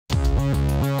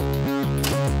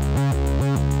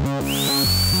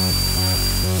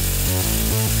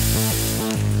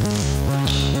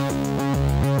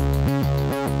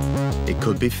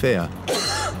be fear.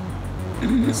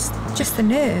 It's just the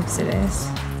nerves, it is.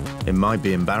 It might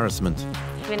be embarrassment.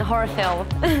 I mean, a horror film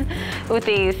with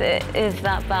these is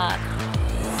that bad.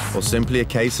 Or simply a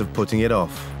case of putting it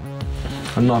off.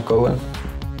 I'm not going.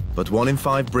 But 1 in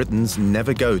 5 Britons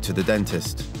never go to the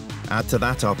dentist. Add to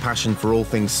that our passion for all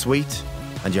things sweet,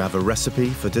 and you have a recipe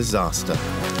for disaster.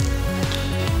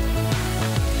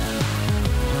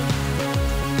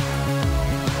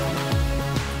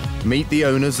 Meet the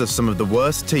owners of some of the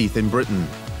worst teeth in Britain.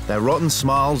 Their rotten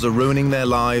smiles are ruining their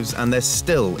lives, and they're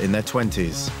still in their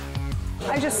 20s.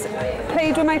 I just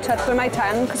played with my tooth with my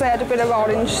tongue because I had a bit of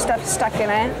orange stuff stuck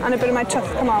in it and a bit of my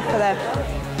tooth come off with it.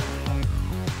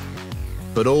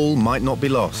 But all might not be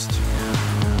lost.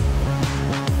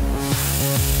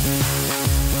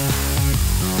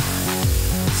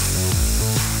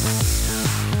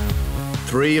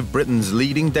 Three of Britain's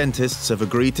leading dentists have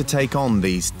agreed to take on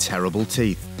these terrible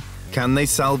teeth. Can they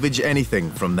salvage anything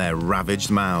from their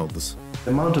ravaged mouths?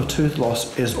 The amount of tooth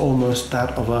loss is almost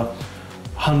that of a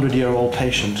 100-year-old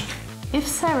patient. If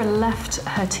Sarah left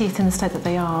her teeth in the state that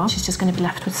they are, she's just going to be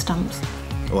left with stumps.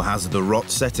 Or has the rot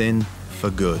set in for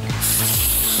good?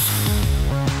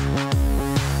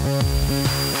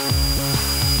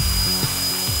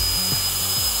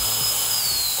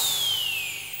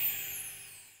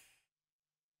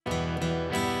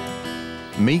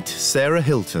 Meet Sarah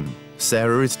Hilton.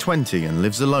 Sarah is 20 and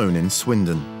lives alone in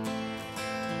Swindon.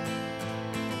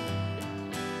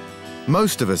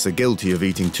 Most of us are guilty of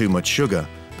eating too much sugar,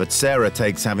 but Sarah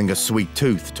takes having a sweet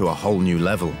tooth to a whole new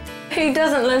level. Who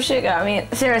doesn't love sugar? I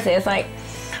mean, seriously, it's like,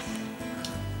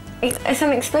 it's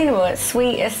unexplainable. It's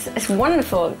sweet, it's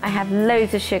wonderful. I have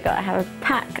loads of sugar. I have a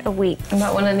pack a week.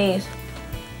 About what I need.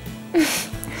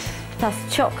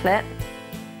 Plus chocolate,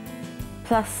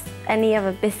 plus any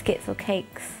other biscuits or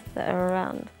cakes that are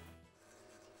around.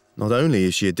 Not only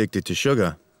is she addicted to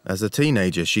sugar, as a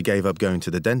teenager she gave up going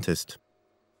to the dentist.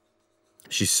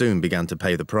 She soon began to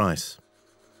pay the price.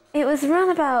 It was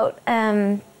around about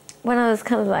when I was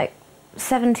kind of like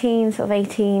 17, sort of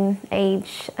 18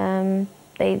 age.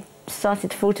 They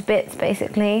started to fall to bits,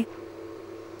 basically.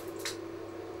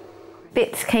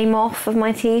 Bits came off of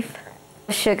my teeth.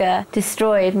 Sugar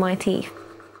destroyed my teeth.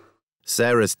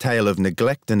 Sarah's tale of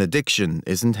neglect and addiction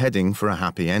isn't heading for a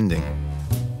happy ending.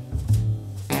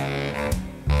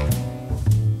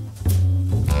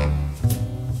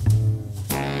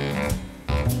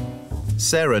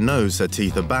 Sarah knows her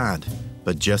teeth are bad,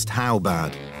 but just how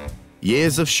bad?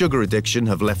 Years of sugar addiction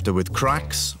have left her with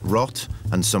cracks, rot,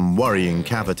 and some worrying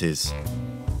cavities.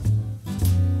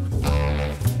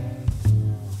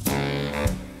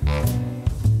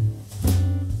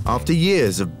 After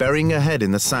years of burying her head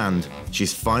in the sand,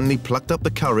 she's finally plucked up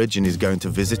the courage and is going to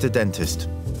visit a dentist.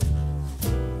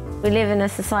 We live in a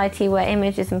society where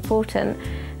image is important,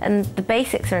 and the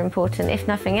basics are important, if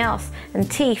nothing else.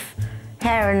 And teeth,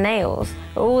 hair and nails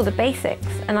are all the basics,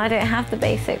 and I don't have the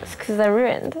basics because they're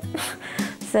ruined.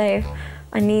 So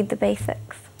I need the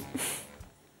basics.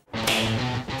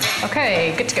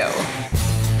 Okay, good to go.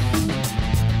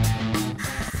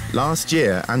 Last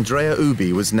year, Andrea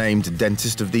Ubi was named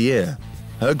Dentist of the Year.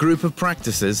 Her group of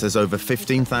practices has over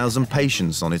 15,000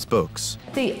 patients on its books.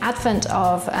 The advent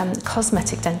of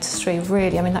cosmetic dentistry,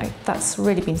 really, I mean, that's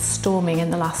really been storming in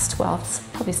the last, well, it's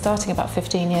probably starting about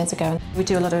 15 years ago. We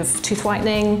do a lot of tooth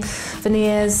whitening,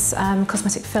 veneers,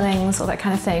 cosmetic fillings, all that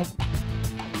kind of thing.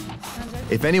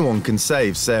 If anyone can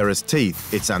save Sarah's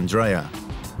teeth, it's Andrea.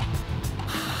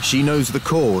 She knows the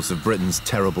cause of Britain's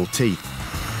terrible teeth.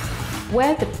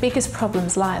 Where the biggest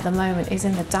problems lie at the moment is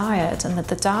in the diet, and that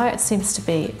the diet seems to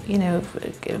be, you know,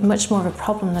 much more of a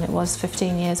problem than it was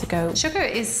 15 years ago. Sugar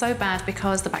is so bad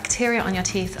because the bacteria on your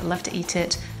teeth love to eat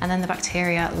it, and then the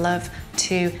bacteria love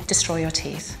to destroy your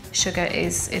teeth. Sugar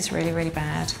is really, really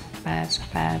bad. Bad,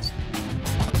 bad.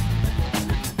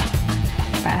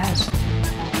 Bad.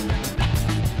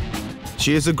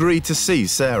 She has agreed to see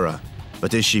Sarah,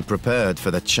 but is she prepared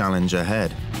for the challenge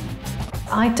ahead?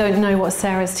 I don't know what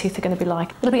Sarah's teeth are going to be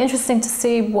like. It'll be interesting to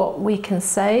see what we can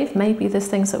save. Maybe there's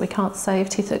things that we can't save,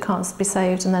 teeth that can't be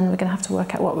saved, and then we're going to have to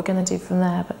work out what we're going to do from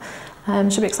there. But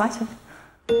it should be exciting.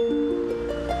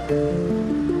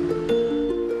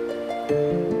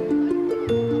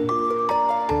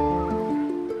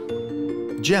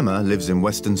 Gemma lives in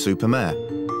Weston-super-Mare.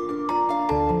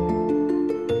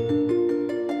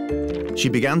 She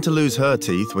began to lose her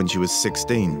teeth when she was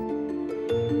 16.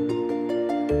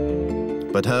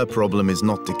 But her problem is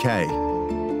not decay.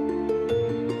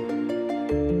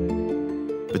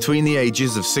 Between the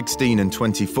ages of 16 and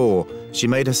 24, she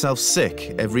made herself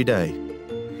sick every day.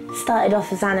 Started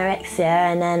off as anorexia,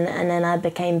 and then I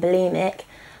became bulimic.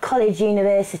 college,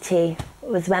 university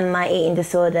was when my eating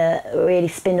disorder really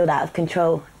spindled out of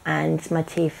control, and my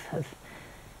teeth have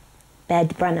bared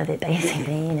the brunt of it,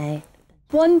 basically, you know.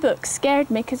 One book scared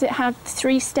me because it had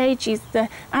 3 stages, the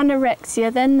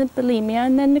anorexia, then the bulimia,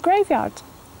 and then the graveyard.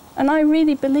 And I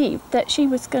really believed that she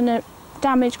was going to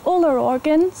damage all her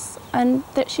organs and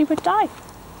that she would die.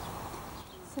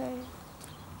 So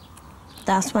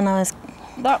that's when I was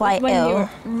that quite was when ill. you were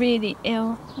really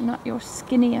ill and at your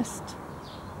skinniest.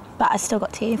 But I still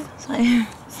got teeth, so...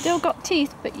 Still got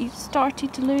teeth, but you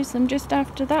started to lose them just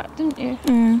after that, didn't you?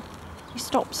 Mm. You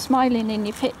stopped smiling in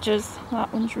your pictures.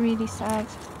 That one's really sad.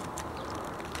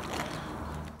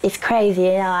 It's crazy,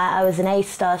 you know, I was an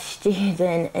A-star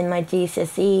student in my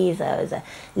GCSEs. I was a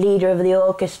leader of the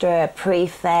orchestra, a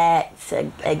prefect,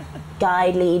 a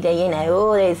guide leader, you know,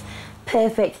 all those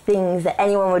perfect things that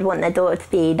anyone would want their daughter to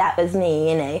be. That was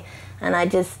me, you know. And I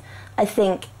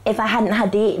think if I hadn't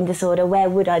had the eating disorder, where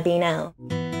would I be now?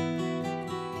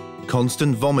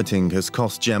 Constant vomiting has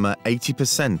cost Gemma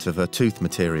 80% of her tooth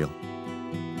material.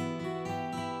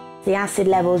 The acid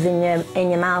levels in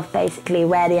your mouth basically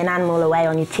wear the enamel away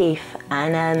on your teeth,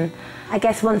 and I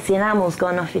guess once the enamel's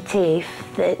gone off your teeth,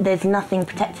 there's nothing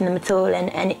protecting them at all,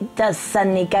 and it does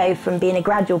suddenly go from being a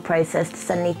gradual process to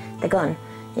suddenly they're gone.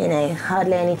 You know,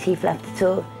 hardly any teeth left at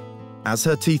all. As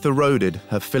her teeth eroded,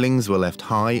 her fillings were left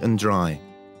high and dry.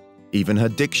 Even her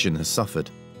diction has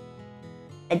suffered.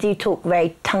 I do talk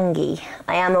very tonguey.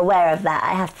 I am aware of that.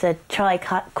 I have to try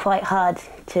quite hard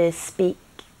to speak.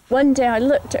 One day I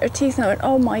looked at her teeth and I went,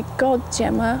 oh my God,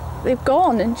 Gemma, they've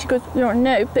gone. And she goes,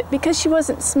 no, but because she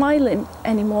wasn't smiling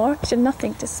anymore, she had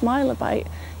nothing to smile about,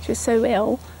 she was so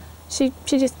ill, she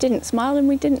just didn't smile and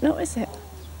we didn't notice it.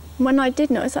 When I did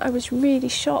notice it, I was really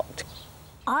shocked.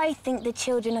 I think the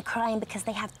children are crying because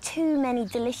they have too many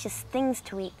delicious things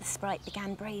to eat, the Sprite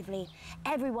began bravely.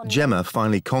 Gemma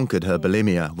finally conquered her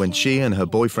bulimia when she and her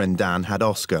boyfriend Dan had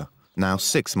Oscar, now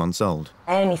 6 months old.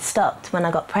 I only stopped when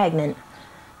I got pregnant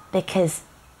because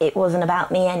it wasn't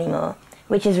about me anymore,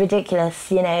 which is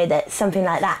ridiculous, you know, that something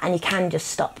like that, and you can just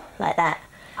stop like that.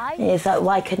 It's like,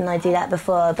 why couldn't I do that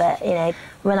before? But, you know,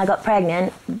 when I got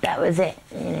pregnant, that was it,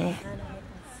 you know.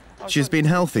 She's been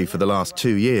healthy for the last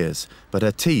 2 years, but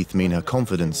her teeth mean her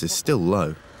confidence is still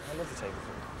low.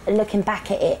 Looking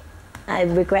back at it, I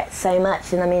regret so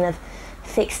much, and I mean, I've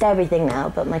fixed everything now,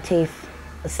 but my teeth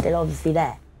are still obviously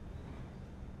there.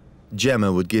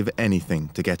 Gemma would give anything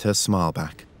to get her smile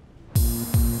back.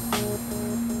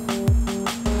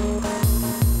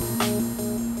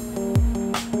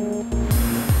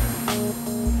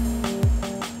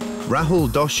 Rahul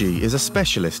Doshi is a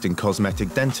specialist in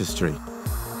cosmetic dentistry.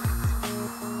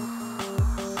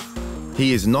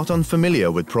 He is not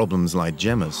unfamiliar with problems like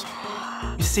Gemma's.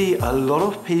 We see a lot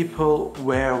of people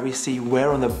where we see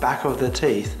wear on the back of their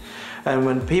teeth. And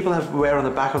when people have wear on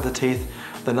the back of the teeth,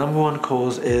 the #1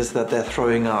 cause is that they're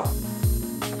throwing up.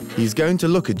 He's going to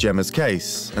look at Gemma's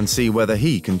case and see whether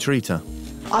he can treat her.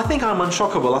 I think I'm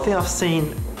unshockable. I think I've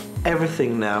seen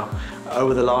everything now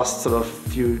over the last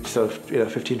few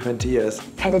 15, 20 years.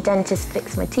 Can the dentist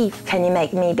fix my teeth? Can you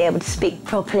make me be able to speak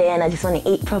properly and I just want to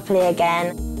eat properly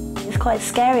again? It's quite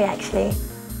scary, actually.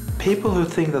 People who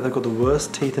think that they've got the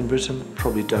worst teeth in Britain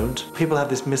probably don't. People have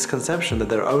this misconception that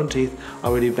their own teeth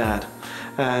are really bad.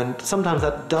 And sometimes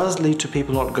that does lead to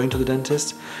people not going to the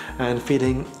dentist and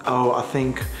feeling, oh, I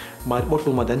think, what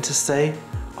will my dentist say?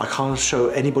 I can't show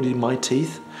anybody my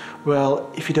teeth.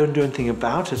 Well, if you don't do anything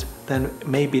about it, then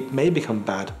maybe it may become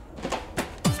bad.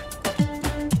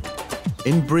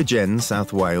 In Bridgend,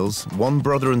 South Wales, one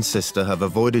brother and sister have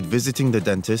avoided visiting the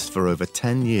dentist for over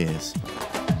 10 years.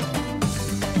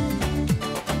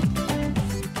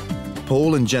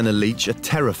 Paul and Jenna Leach are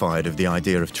terrified of the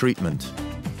idea of treatment.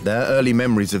 Their early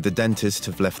memories of the dentist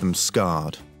have left them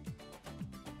scarred.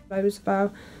 I was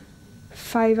about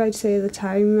 5, I'd say, at the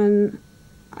time, and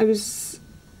I was,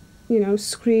 you know,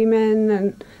 screaming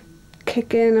and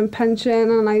kicking and punching,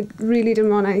 and I really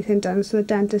didn't want anything done, so the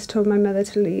dentist told my mother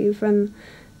to leave, and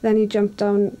then he jumped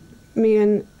on me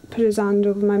and put his hand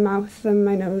over my mouth and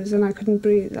my nose, and I couldn't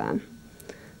breathe then.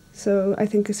 So I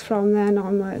think it's from then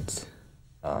onwards.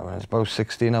 When I was about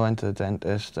 16, I went to the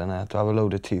dentist and I had to have a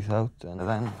load of teeth out. And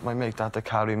then my mate had to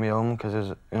carry me home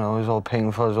because it was all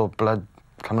painful, there was all blood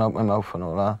coming out my mouth and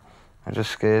all that. I was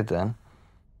just scared then.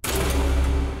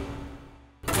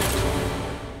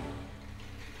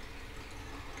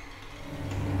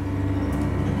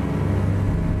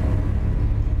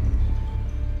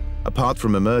 Apart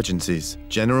from emergencies,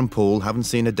 Jenna and Paul haven't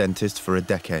seen a dentist for a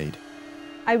decade.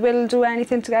 I will do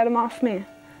anything to get them off me.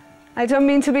 I don't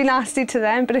mean to be nasty to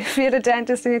them, but if you're a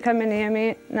dentist and you come in near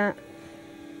me, nah,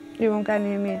 you won't get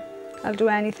near me. I'll do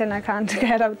anything I can to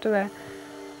get out of it.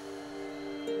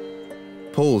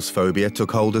 Paul's phobia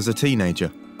took hold as a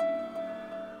teenager.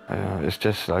 It's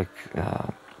just like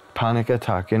panic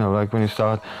attack, you know, like when you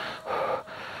start,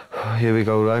 here we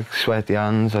go, like sweaty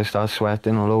hands, I start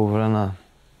sweating all over and that.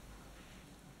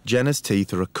 Jenna's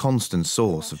teeth are a constant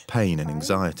source of pain and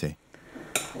anxiety.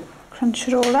 Crunch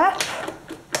it all up.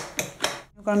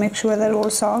 You've got to make sure they're all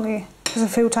soggy, because a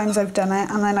few times I've done it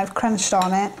and then I've crunched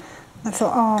on it and I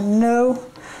thought, oh no.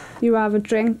 You have a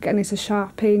drink and it's a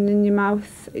sharp pain in your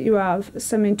mouth. You have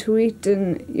something to eat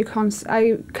and you can't.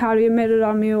 I carry a mirror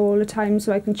on me all the time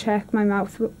so I can check my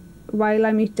mouth while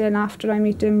I'm eating, after I'm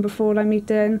eating, before I'm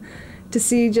eating, to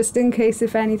see just in case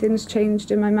if anything's changed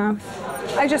in my mouth.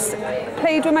 I just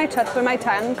played with my tooth with my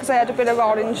tongue because I had a bit of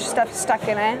orange stuff stuck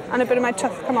in it and a bit of my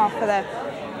tooth come off of it.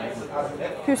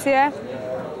 Can you see it?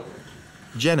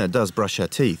 Jenna does brush her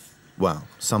teeth. Well,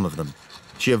 some of them.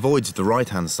 She avoids the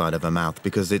right-hand side of her mouth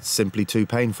because it's simply too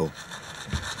painful.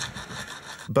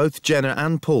 Both Jenna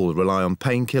and Paul rely on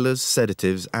painkillers,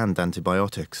 sedatives and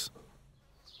antibiotics.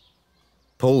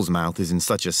 Paul's mouth is in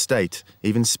such a state,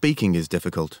 even speaking is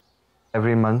difficult.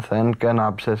 Every month I get an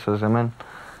abscesses in. You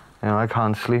know, I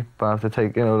can't sleep. I have to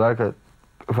take, you know, like a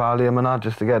Valium and that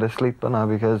just to get to sleep and that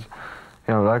because,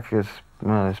 you know, like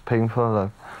it's painful.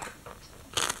 Like.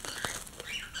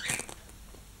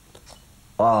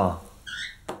 Oh.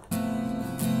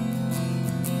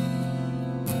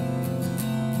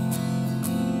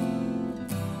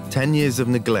 10 years of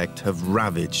neglect have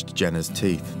ravaged Jenna's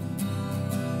teeth.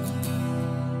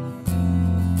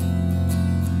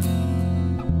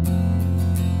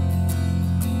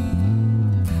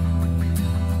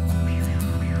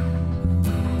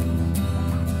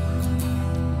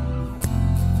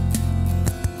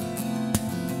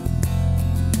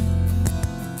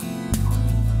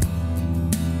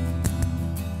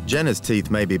 Jenna's teeth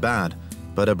may be bad,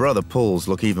 but her brother Paul's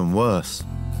look even worse.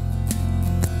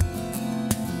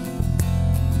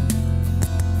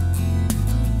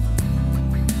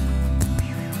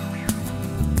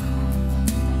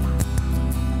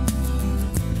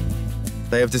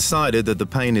 They have decided that the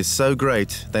pain is so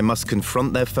great, they must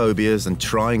confront their phobias and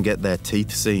try and get their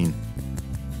teeth seen.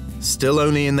 Still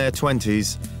only in their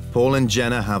 20s, Paul and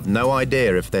Jenna have no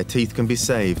idea if their teeth can be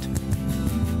saved.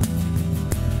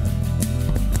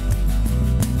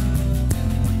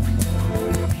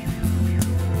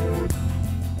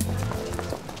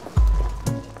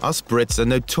 Us Brits are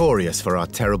notorious for our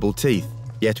terrible teeth,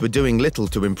 yet we're doing little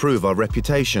to improve our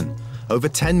reputation. Over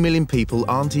 10 million people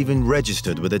aren't even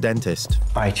registered with a dentist.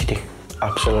 I hated it.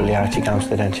 Absolutely hated going to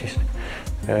the dentist.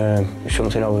 It's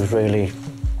something I was really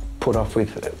put off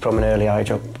with from an early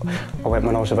age. I went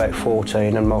when I was about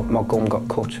 14 and my gum got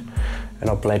cut and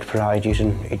I bled for ages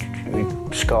and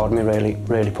it scarred me,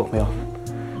 really put me off.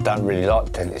 I don't really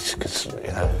like dentists because,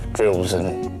 you know, drills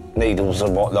and needles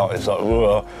and whatnot. It's like,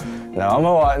 whoa. No, I'm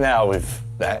all right now with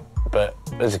that, but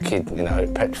as a kid, you know,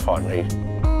 it petrified me.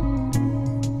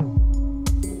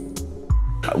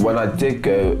 When I did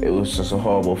go, it was just a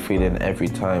horrible feeling every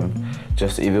time.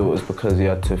 Just either it was because he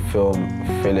had to film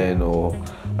filling or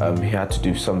he had to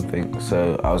do something.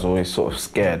 So I was always sort of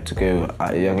scared to go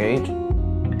at a young age.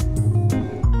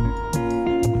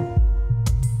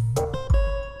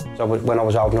 So when I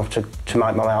was old enough to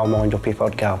make my own mind up if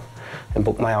I'd go and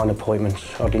book my own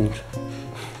appointments, I didn't.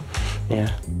 Yeah.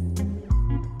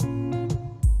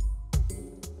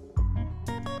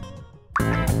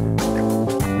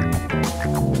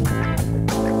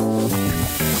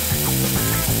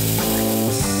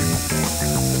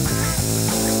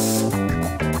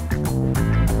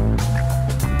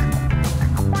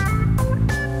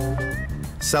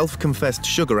 Self-confessed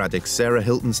sugar addict Sarah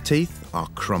Hilton's teeth are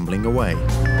crumbling away.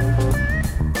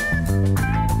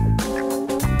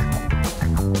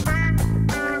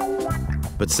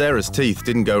 But Sarah's teeth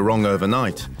didn't go wrong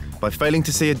overnight. By failing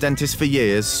to see a dentist for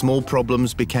years, small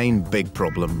problems became big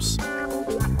problems.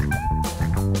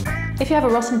 If you have a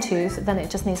rotten tooth, then it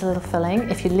just needs a little filling.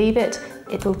 If you leave it,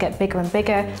 it will get bigger and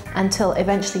bigger until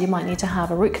eventually you might need to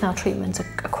have a root canal treatment, a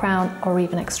crown, or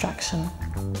even extraction.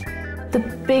 The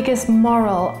biggest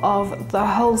moral of the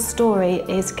whole story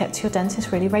is get to your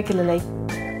dentist really regularly.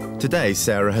 Today,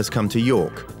 Sarah has come to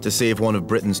York to see if one of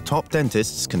Britain's top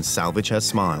dentists can salvage her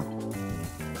smile.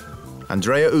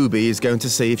 Andrea Ubi is going to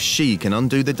see if she can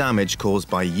undo the damage caused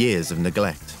by years of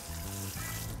neglect.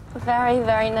 Very,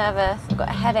 very nervous. I've got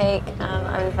a headache and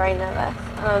I'm very nervous.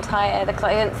 And I'm tired because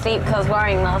I didn't sleep because I was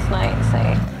worrying last night,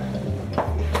 so.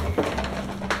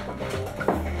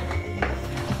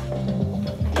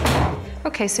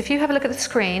 Okay, so if you have a look at the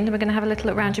screen, we're going to have a little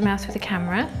look around your mouth with the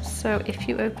camera. So if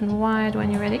you open wide when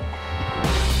you're ready.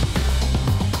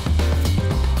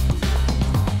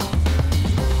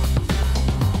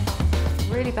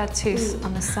 Really bad tooth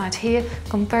on the side here,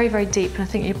 gone very, very deep, and I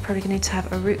think you're probably going to need to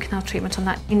have a root canal treatment on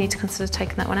that. You need to consider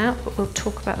taking that one out, but we'll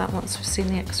talk about that once we've seen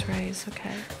the x-rays,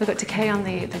 okay? We've got decay on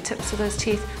the tips of those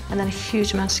teeth, and then a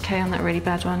huge amount of decay on that really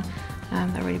bad one,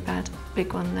 that really bad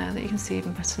big one there that you can see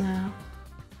even better now.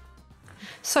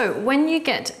 So when you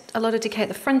get a lot of decay at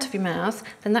the front of your mouth,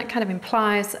 then that kind of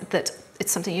implies that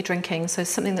it's something you're drinking, so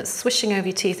something that's swishing over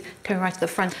your teeth, going right to the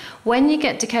front. When you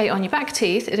get decay on your back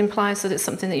teeth, it implies that it's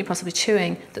something that you're possibly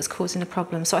chewing that's causing a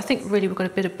problem. So I think really we've got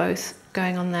a bit of both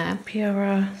going on there.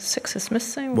 PR6 is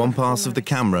missing. One pass of the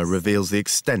camera reveals the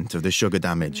extent of the sugar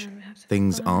damage.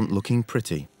 Things aren't looking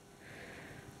pretty.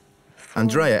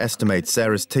 Andrea estimates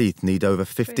Sarah's teeth need over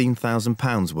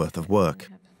 £15,000 worth of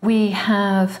work. We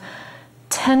have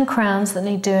 10 crowns that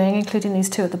need doing, including these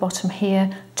 2 at the bottom here,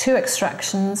 2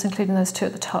 extractions, including those 2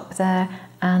 at the top there,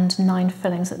 and 9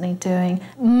 fillings that need doing.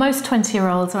 Most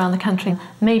 20-year-olds around the country,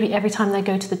 maybe every time they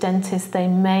go to the dentist, they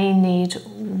may need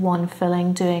 1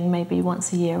 filling doing maybe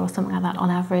once a year or something like that on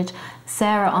average.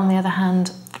 Sarah, on the other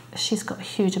hand, she's got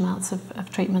huge amounts of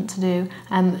treatment to do.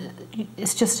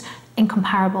 It's just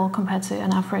incomparable compared to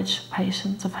an average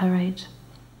patient of her age.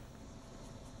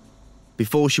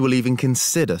 Before she will even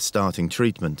consider starting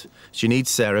treatment, she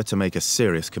needs Sarah to make a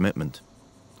serious commitment.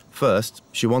 First,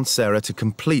 she wants Sarah to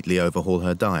completely overhaul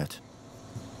her diet.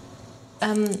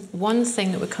 One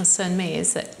thing that would concern me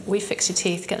is that we fix your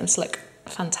teeth, get them to look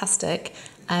fantastic,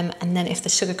 and then if the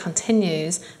sugar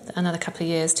continues, another couple of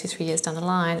years, 2-3 years down the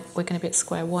line, we're going to be at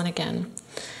square one again.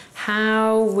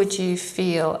 How would you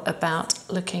feel about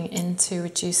looking into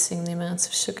reducing the amount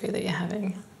of sugar that you're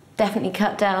having? Definitely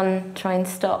cut down, try and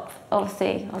stop.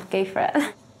 Obviously, I'll go for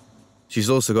it. She's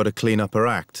also got to clean up her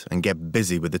act and get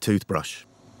busy with the toothbrush.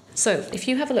 So if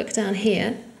you have a look down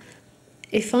here,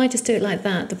 if I just do it like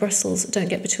that, the bristles don't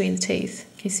get between the teeth.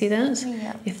 Can you see that?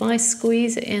 Yeah. If I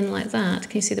squeeze it in like that,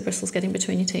 can you see the bristles getting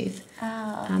between your teeth?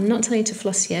 Oh. I'm not telling you to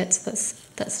floss yet,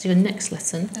 that's your next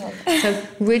lesson. Okay. So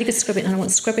really good scrubbing, and I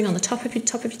want scrubbing on the top of your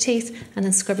teeth, and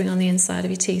then scrubbing on the inside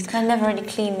of your teeth. I never really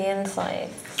clean the inside.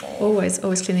 So. Always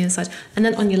clean the inside. And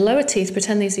then on your lower teeth,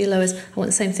 pretend these are your lowers, I want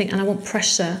the same thing, and I want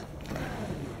pressure.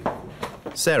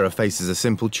 Sarah faces a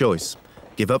simple choice: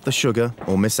 give up the sugar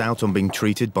or miss out on being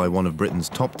treated by one of Britain's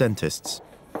top dentists.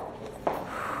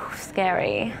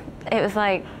 Scary. It was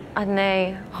like, I don't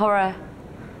know, horror.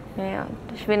 You know,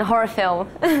 it should be in a horror film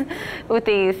with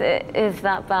these. It is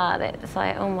that bad. It's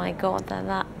like, oh my God, they're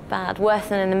that bad. Worse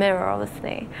than in the mirror,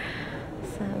 obviously.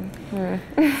 So,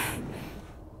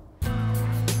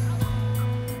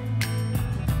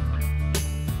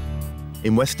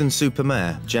 In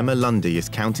Weston-super-Mare, Gemma Lundy is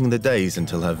counting the days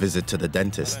until her visit to the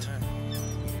dentist.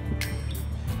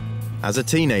 As a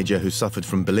teenager who suffered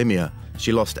from bulimia,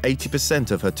 she lost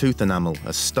 80% of her tooth enamel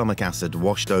as stomach acid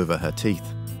washed over her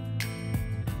teeth.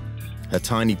 Her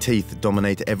tiny teeth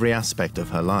dominate every aspect of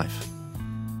her life.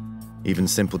 Even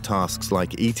simple tasks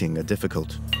like eating are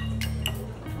difficult.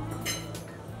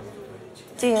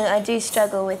 I do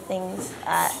struggle with things,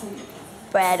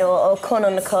 bread or corn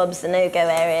on the cobs, the no-go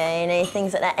area, you know,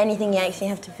 things like that. Anything you actually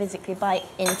have to physically bite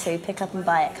into, pick up and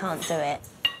bite, I can't do it.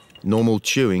 Normal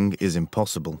chewing is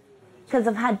impossible. Because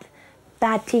I've had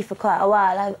bad teeth for quite a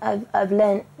while, I've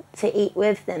learnt to eat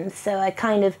with them, so I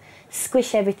kind of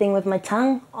squish everything with my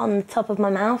tongue on the top of my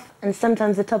mouth, and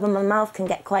sometimes the top of my mouth can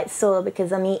get quite sore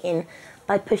because I'm eating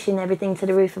by pushing everything to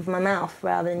the roof of my mouth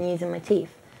rather than using my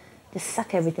teeth. Just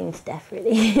suck everything to death,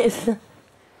 really.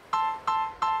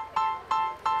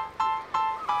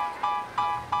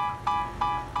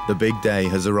 The big day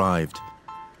has arrived.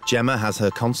 Gemma has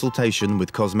her consultation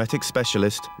with cosmetic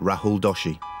specialist Rahul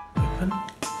Doshi. Open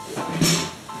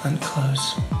and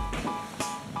close.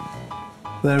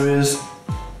 There is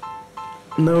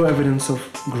no evidence of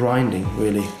grinding,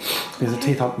 really, because the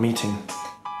teeth aren't meeting.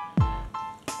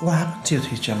 What happened to your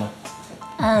teeth, Gemma?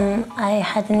 I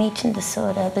had an eating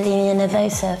disorder, bulimia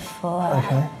nervosa, for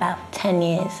about 10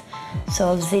 years. So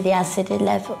obviously the acid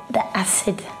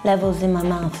levels in my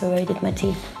mouth eroded my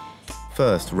teeth.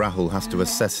 First, Rahul has to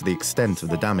assess the extent of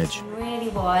the damage. Really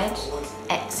wide.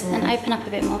 Excellent. And open up a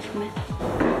bit more for me.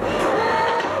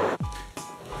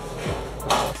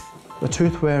 The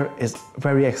tooth wear is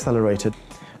very accelerated.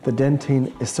 The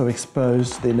dentine is so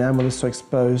exposed, the enamel is so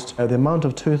exposed. The amount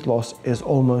of tooth loss is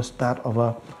almost that of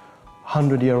a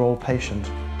 100-year-old patient.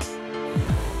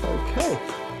 Okay.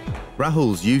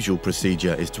 Rahul's usual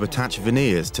procedure is to attach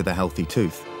veneers to the healthy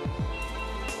tooth.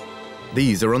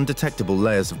 These are undetectable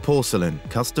layers of porcelain,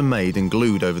 custom-made and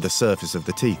glued over the surface of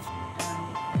the teeth.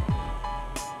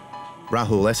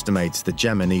 Rahul estimates that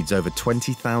Gemma needs over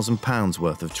 £20,000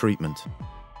 worth of treatment.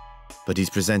 But he's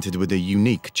presented with a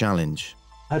unique challenge.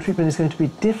 Her treatment is going to be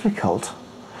difficult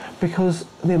because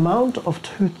the amount of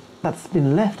tooth that's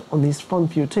been left on these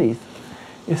front few teeth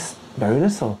is very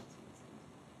little.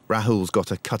 Rahul's got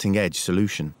a cutting-edge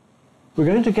solution. We're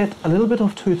going to get a little bit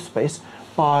of tooth space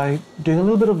by doing a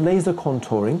little bit of laser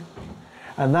contouring,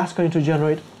 and that's going to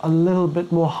generate a little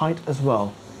bit more height as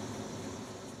well.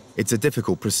 It's a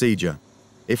difficult procedure.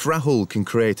 If Rahul can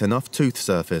create enough tooth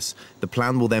surface, the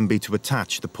plan will then be to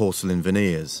attach the porcelain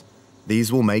veneers.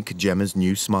 These will make Gemma's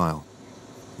new smile.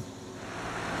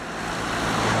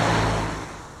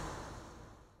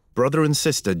 Brother and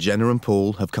sister Jenna and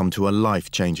Paul have come to a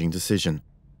life-changing decision.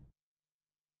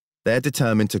 They're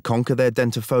determined to conquer their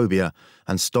dentophobia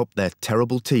and stop their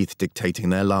terrible teeth dictating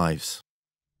their lives.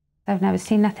 I've never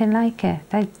seen nothing like it.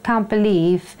 I can't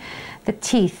believe the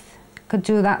teeth could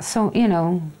do that, so, you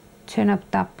know, turn up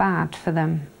that bad for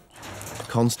them.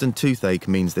 Constant toothache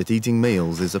means that eating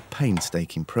meals is a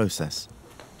painstaking process.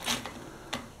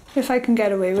 If I can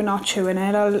get away with not chewing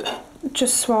it, I'll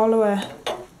just swallow it.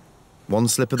 One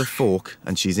slip of the fork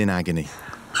and she's in agony.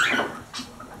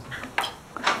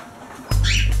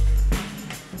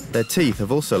 Their teeth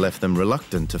have also left them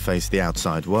reluctant to face the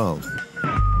outside world.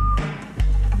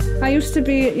 I used to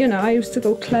be, you know, I used to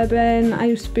go clubbing, I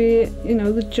used to be, you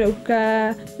know, the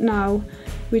joker. Now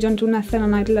we don't do nothing,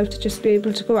 and I'd love to just be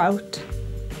able to go out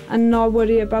and not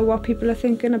worry about what people are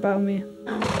thinking about me.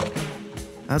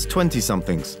 As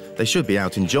 20-somethings, they should be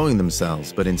out enjoying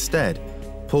themselves, but instead,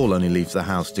 Paul only leaves the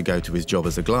house to go to his job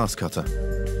as a glass cutter.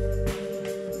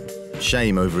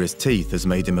 Shame over his teeth has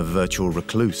made him a virtual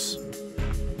recluse.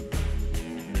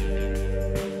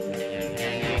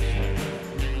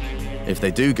 If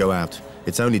they do go out,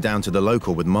 it's only down to the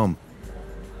local with Mum.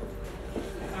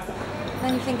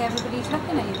 Then you think everybody's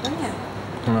looking at you, don't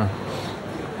you?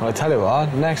 Well, I tell you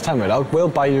what, next time we're out, we'll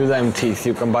buy you them teeth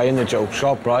you can buy in the joke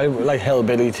shop, right? Like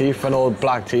hillbilly teeth and old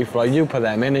black teeth, right? You put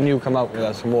them in and you come out with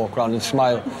us and walk around and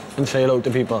smile and say hello to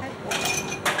people.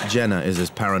 Jenna is as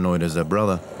paranoid as her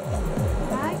brother.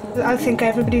 I think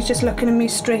everybody's just looking at me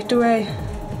straight away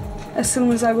as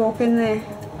soon as I walk in there.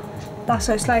 That's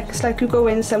what it's like. It's like you go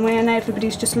in somewhere and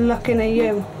everybody's just looking at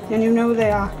you, and you know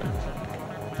they are.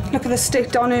 Look at the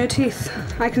state on her teeth.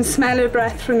 I can smell her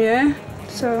breath from here,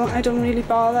 so I don't really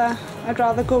bother. I'd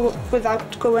rather go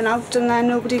without going out, and then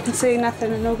nobody can say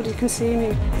nothing and nobody can see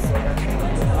me.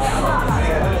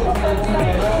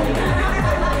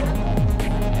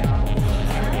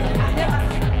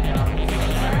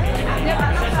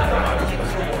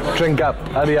 Drink up,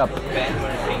 hurry up.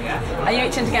 Are you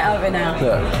itching to get out of it now?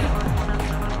 Yeah.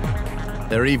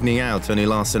 Their evening out only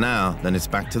lasts an hour, then it's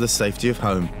back to the safety of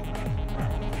home.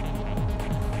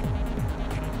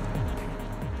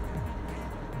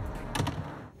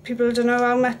 People don't know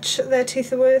how much their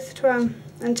teeth are worth to them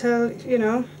until, you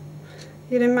know,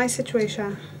 you're in my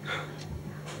situation.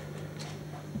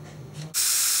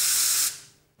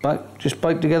 Just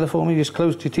bite together for me, just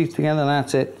close your teeth together and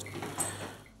that's it.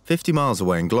 50 miles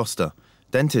away in Gloucester,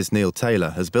 dentist Neil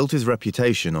Taylor has built his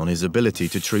reputation on his ability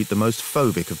to treat the most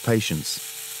phobic of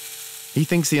patients. He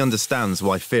thinks he understands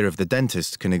why fear of the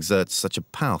dentist can exert such a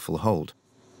powerful hold.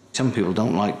 Some people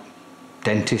don't like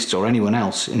dentists or anyone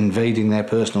else invading their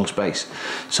personal space.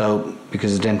 So,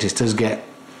 because the dentist does get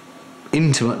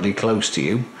intimately close to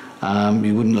you,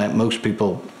 you wouldn't let most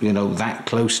people, you know, that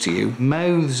close to you.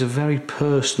 Mouths are very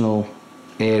personal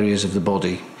areas of the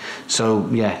body. So,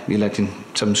 yeah, you're letting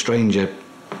some stranger,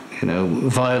 you know,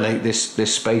 violate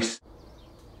this space.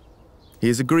 He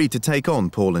has agreed to take on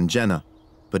Paul and Jenna,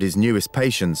 but his newest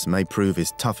patients may prove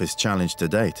his toughest challenge to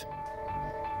date.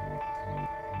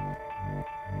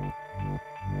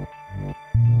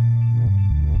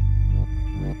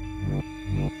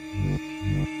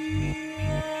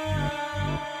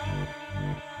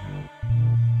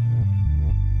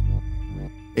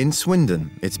 In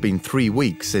Swindon, it's been 3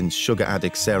 weeks since sugar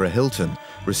addict Sarah Hilton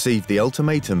received the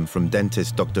ultimatum from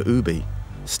dentist Dr. Ubi: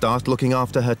 start looking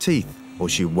after her teeth or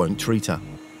she won't treat her.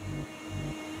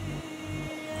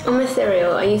 On my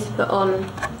cereal, I used to put on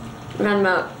around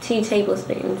about 2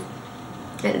 tablespoons,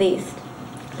 at least.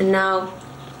 And now,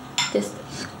 just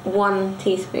 1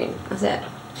 teaspoon, that's it.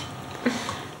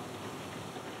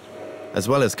 As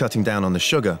well as cutting down on the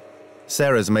sugar,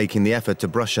 Sarah's making the effort to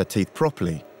brush her teeth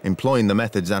properly, employing the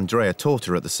methods Andrea taught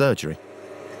her at the surgery.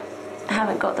 I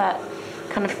haven't got that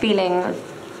kind of feeling of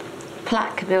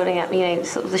plaque building up, you know,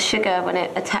 sort of the sugar when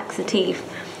it attacks the teeth.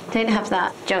 I don't have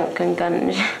that junk and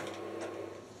gunge.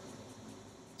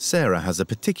 Sarah has a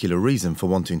particular reason for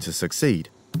wanting to succeed.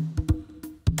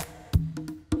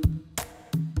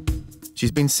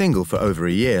 She's been single for over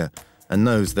a year and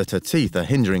knows that her teeth are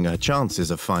hindering her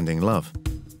chances of finding love.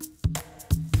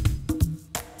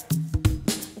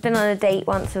 I've been on a date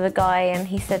once with a guy and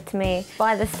he said to me,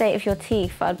 by the state of your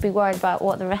teeth, I'd be worried about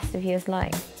what the rest of you is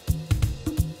like.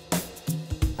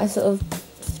 I sort of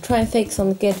try and focus on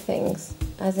the good things,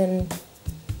 as in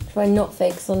try not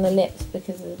focus on the lips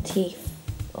because the teeth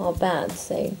are bad.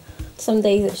 So some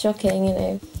days it's shocking, you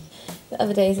know. But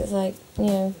other days it's like, you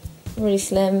know, really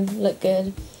slim, look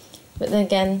good. But then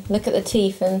again, look at the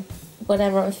teeth and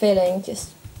whatever I'm feeling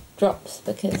just drops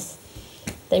because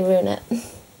they ruin it.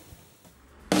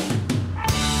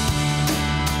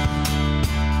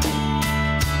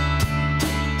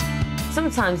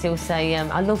 Sometimes he'll say,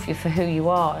 I love you for who you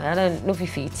are, I don't love you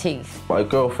for your teeth. My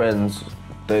girlfriends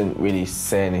don't really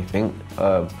say anything.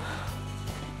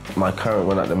 My current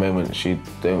one at the moment, she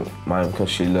don't mind because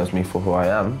she loves me for who I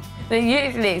am. But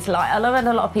usually it's like, I've had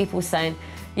a lot of people saying,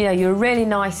 you know, you're a really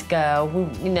nice girl,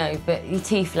 you know, but your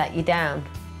teeth let you down.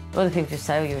 Other people just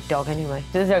say, oh, you're a dog anyway.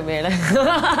 They don't really.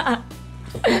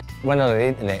 Went on the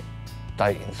internet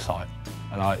dating site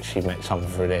and I actually met someone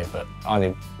through there, but I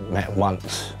only met her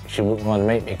once. She wouldn't want to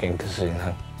meet me again because, you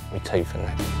know, my teeth and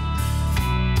that.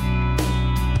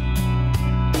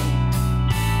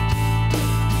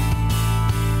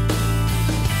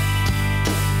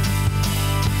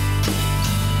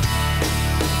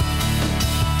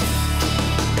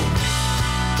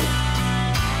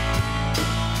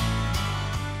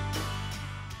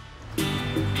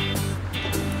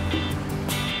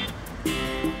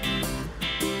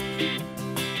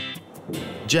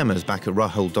 Gemma's back at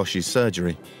Rahul Doshi's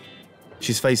surgery.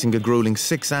 She's facing a grueling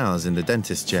 6 hours in the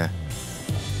dentist chair.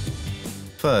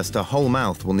 First, her whole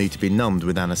mouth will need to be numbed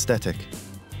with anaesthetic.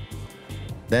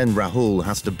 Then Rahul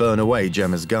has to burn away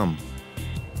Gemma's gum.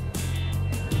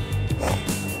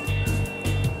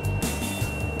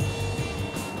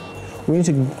 We need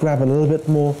to grab a little bit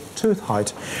more tooth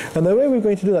height. And the way we're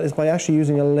going to do that is by actually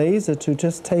using a laser to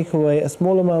just take away a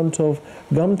small amount of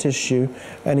gum tissue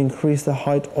and increase the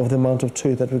height of the amount of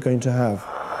tooth that we're going to have.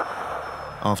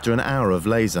 After an hour of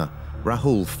laser,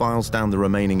 Rahul files down the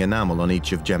remaining enamel on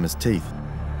each of Gemma's teeth.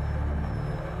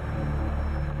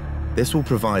 This will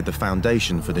provide the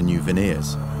foundation for the new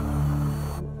veneers.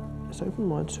 Just open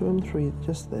wide, 2 and 3,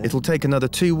 just there. It'll take another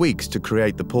 2 weeks to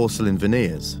create the porcelain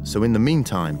veneers, so in the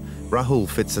meantime, Rahul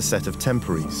fits a set of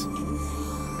temporaries.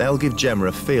 They'll give Gemma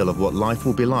a feel of what life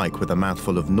will be like with a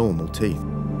mouthful of normal teeth.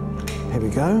 Here we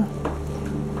go.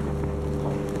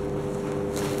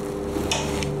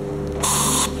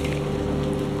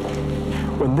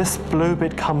 When this blue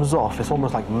bit comes off, it's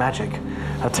almost like magic.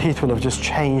 Her teeth will have just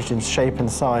changed in shape and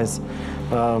size.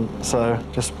 So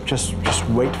just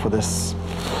wait for this.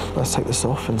 Let's take this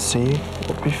off and see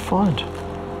what we find.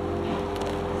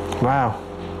 Wow,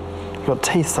 we've got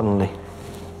teeth suddenly.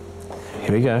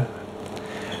 Here we go.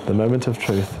 The moment of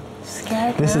truth.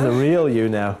 Scared this is the real you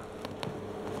now.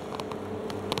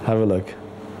 Have a look.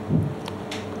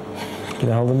 Can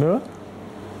I hold the mirror?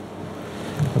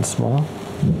 And smile.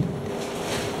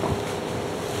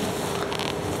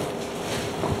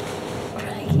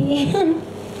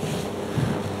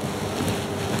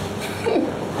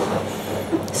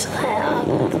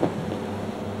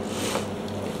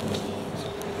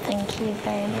 Thank you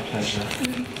very much. My pleasure.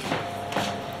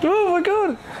 Oh my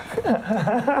God!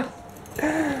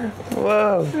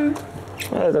 Wow.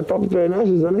 That's a proper pair of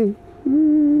noses, isn't he?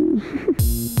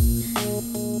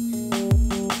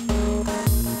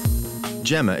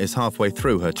 Gemma is halfway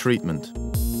through her treatment.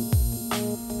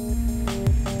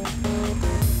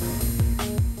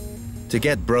 To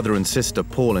get brother and sister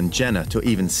Paul and Jenna to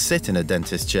even sit in a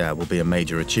dentist chair will be a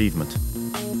major achievement.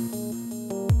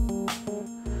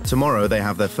 Tomorrow they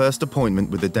have their first appointment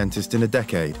with the dentist in a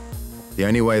decade. The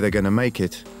only way they're going to make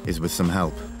it is with some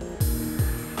help.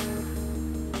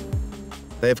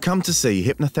 They have come to see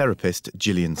hypnotherapist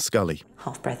Gillian Scully.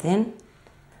 Half breath in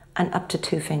and up to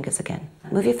 2 fingers again.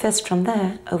 Move your fist from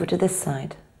there over to this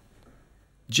side.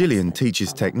 Gillian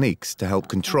teaches techniques to help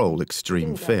control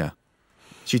extreme fear.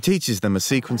 She teaches them a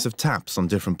sequence of taps on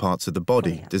different parts of the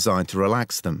body designed to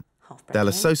relax them. They'll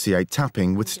associate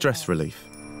tapping with stress relief.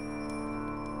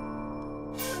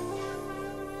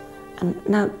 And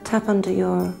now tap under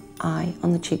your eye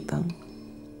on the cheekbone.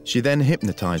 She then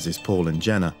hypnotizes Paul and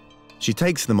Jenna. She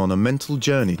takes them on a mental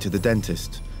journey to the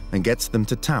dentist and gets them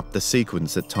to tap the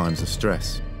sequence at times of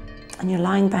stress. And you're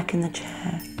lying back in the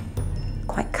chair,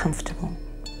 quite comfortable,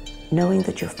 knowing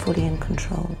that you're fully in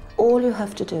control. All you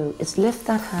have to do is lift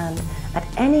that hand at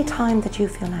any time that you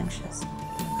feel anxious.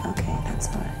 Okay, that's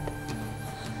all right.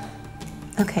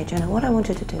 Okay, Jenna, what I want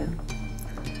you to do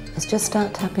is just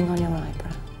start tapping on your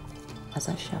eyebrow, as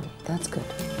I showed. That's good.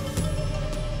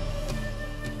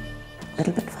 A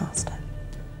little bit faster.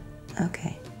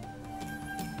 Okay.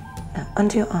 Now,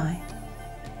 under your eye.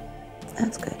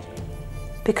 That's good.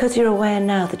 Because you're aware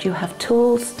now that you have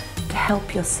tools to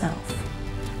help yourself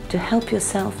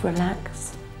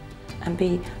relax and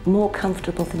be more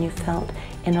comfortable than you felt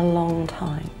in a long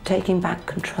time, taking back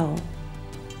control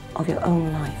of your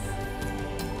own life.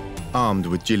 Armed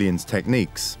with Gillian's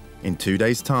techniques, in 2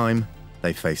 days' time,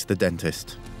 they face the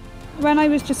dentist. When I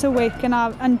was just awake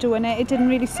and doing it, it didn't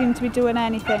really seem to be doing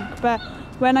anything. But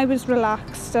when I was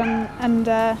relaxed and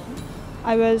it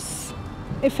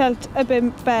felt a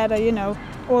bit better, you know,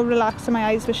 or relaxed and my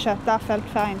eyes were shut, that felt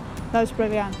fine. That was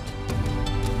brilliant.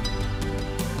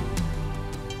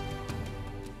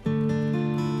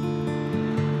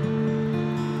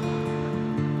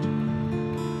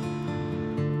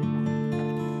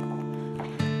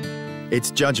 It's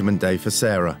Judgment Day for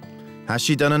Sarah. Has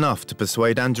she done enough to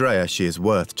persuade Andrea she is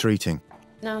worth treating?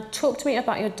 Now, talk to me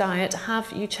about your diet.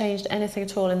 Have you changed anything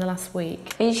at all in the last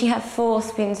week? I usually have 4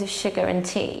 spoons of sugar in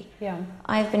tea. Yeah.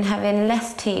 I've been having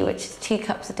less tea, which is 2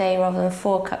 cups a day rather than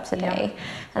 4 cups a day.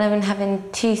 And I've been having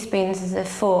 2 spoons instead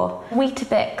of 4.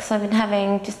 Weetabix, I've been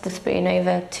having just a spoon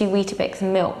over 2 Weetabix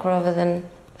and milk rather than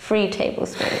 3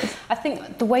 tablespoons. I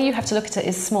think the way you have to look at it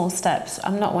is small steps.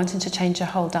 I'm not wanting to change your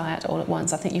whole diet all at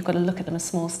once. I think you've got to look at them as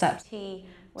small steps.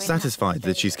 Satisfied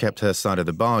that she's kept her side of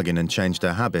the bargain and changed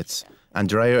her habits,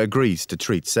 Andrea agrees to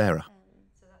treat Sarah.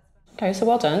 Okay, so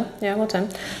well done. Yeah, well done.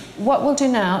 What we'll do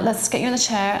now, let's get you in the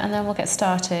chair and then we'll get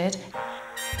started.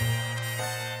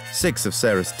 6 of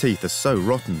Sarah's teeth are so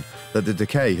rotten that the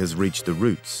decay has reached the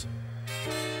roots.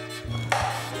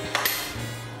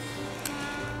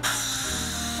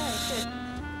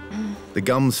 The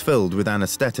gums filled with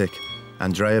anaesthetic,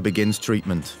 Andrea begins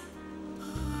treatment.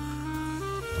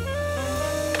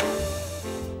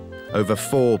 Over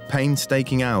 4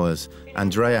 painstaking hours,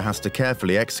 Andrea has to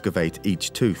carefully excavate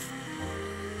each tooth,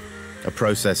 a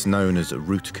process known as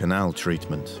root canal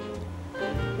treatment.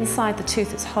 Inside the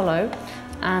tooth it's hollow,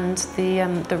 and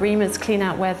the reamers clean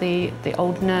out where the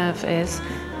old nerve is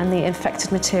and the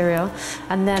infected material,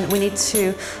 and then we need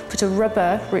to put a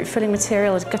rubber root filling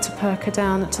material, a gutter perker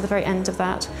down to the very end of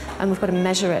that, and we've got to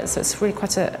measure it, so it's really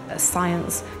quite a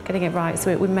science getting it right.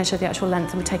 So we measure the actual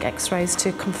length and we take x-rays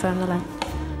to confirm the length.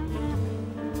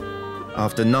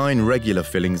 After 9 regular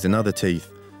fillings in other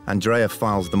teeth, Andrea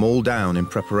files them all down in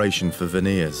preparation for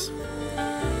veneers.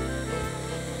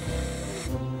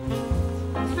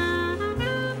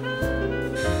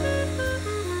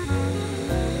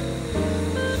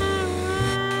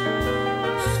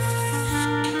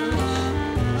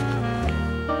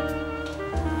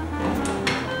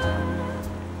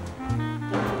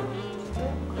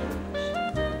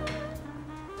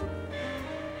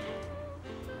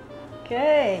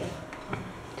 Okay.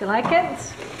 Do you like it?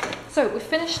 So we've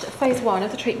finished phase 1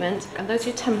 of the treatment, and those are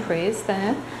your temporaries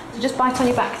there. So just bite on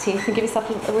your back teeth and give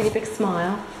yourself a really big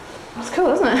smile. That's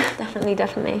cool, isn't it? Definitely,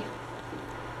 definitely.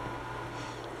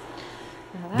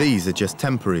 These are just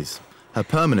temporaries. Her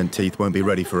permanent teeth won't be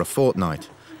ready for a fortnight,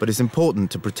 but it's important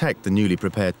to protect the newly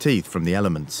prepared teeth from the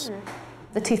elements.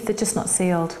 The teeth are just not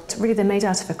sealed. Really, they're made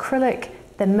out of acrylic.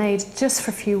 They're made just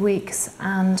for a few weeks,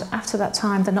 and after that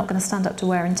time, they're not going to stand up to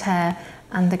wear and tear,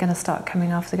 and they're going to start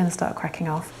coming off, they're going to start cracking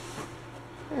off.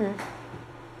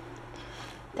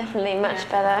 Definitely much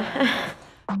better.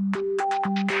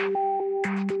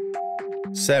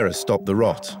 Sarah stopped the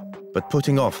rot, but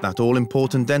putting off that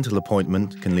all-important dental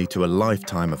appointment can lead to a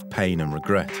lifetime of pain and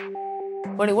regret.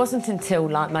 Well, it wasn't until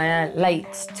like my late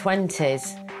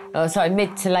 20s, sorry,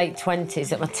 mid to late 20s,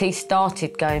 that my teeth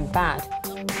started going bad.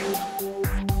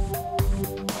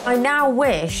 I now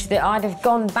wish that I'd have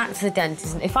gone back to the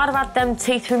dentist, and if I'd have had them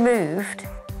teeth removed,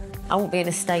 I wouldn't be in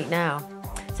a state now.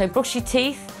 So brush your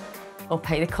teeth or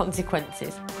pay the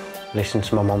consequences. Listen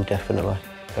to my mum, definitely.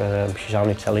 She's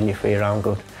only telling you for your own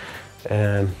good.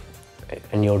 And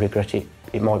you'll regret it.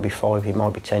 It might be 5, it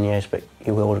might be 10 years, but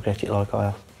you will regret it like I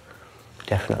have.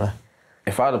 Definitely.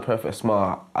 If I had a perfect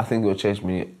smile, I think it would change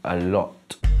me a lot.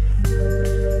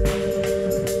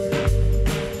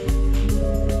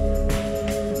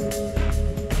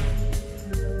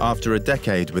 After a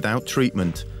decade without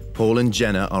treatment, Paul and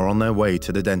Jenna are on their way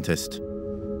to the dentist.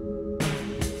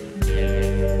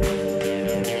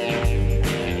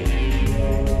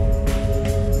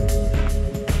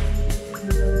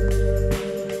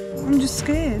 I'm just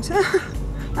scared.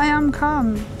 I am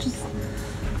calm. Just...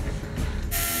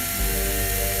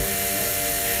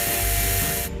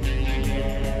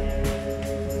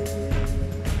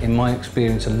 In my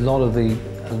experience, a lot of the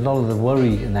A lot of the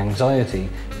worry and anxiety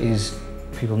is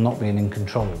people not being in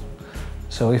control.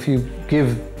 So if you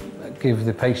give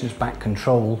the patients back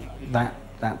control, that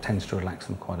tends to relax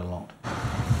them quite a lot.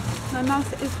 My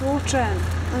mouth is watering.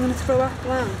 I'm going to throw up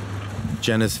now.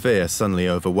 Jenna's fear suddenly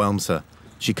overwhelms her.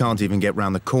 She can't even get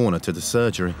round the corner to the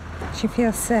surgery. She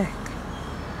feels sick.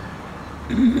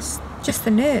 It's just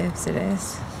the nerves, it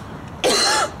is.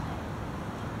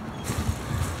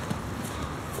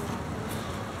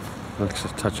 Looks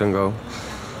just touch and go.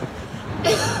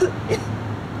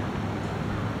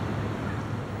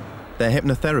 Their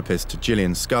hypnotherapist,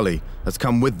 Gillian Scully, has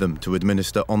come with them to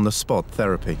administer on-the-spot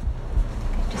therapy.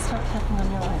 Just start tapping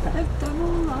on your eyebrow. I've done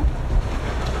all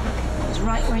that. It's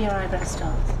right where your eyebrow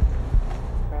starts.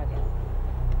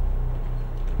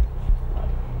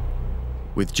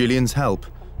 With Gillian's help,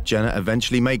 Jenna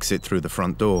eventually makes it through the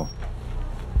front door.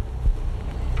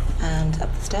 And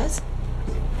up the stairs.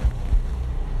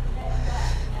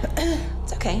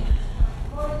 It's okay.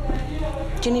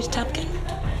 Do you need to tap again?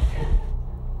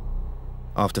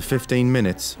 After 15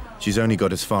 minutes, she's only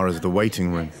got as far as the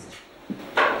waiting room.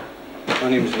 My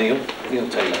name's Neil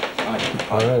Taylor. Hi.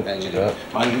 Engineer.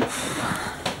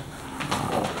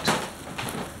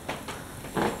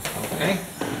 Okay.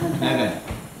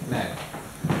 Now.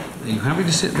 Are you happy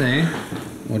to sit there,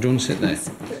 or do you want to sit there?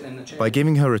 By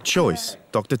giving her a choice,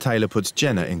 Dr. Taylor puts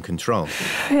Jenna in control.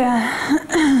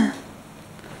 Yeah.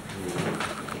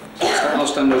 I'll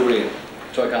stand over here,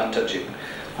 so I can't touch you.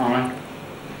 All right.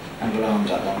 And your arms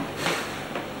that long.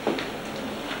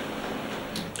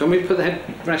 Do you want me to put the head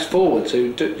rest forward so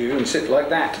you can sit like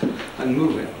that and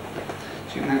move it?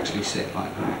 So you can actually sit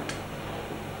like that.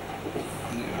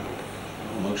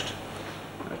 Almost.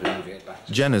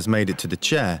 Jenna's made it to the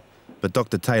chair, but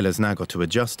Dr. Taylor's now got to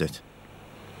adjust it.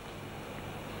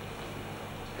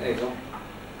 There you go.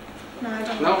 No, I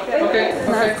don't No? like it. Okay,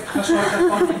 No. that's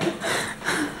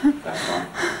fine. That's fine.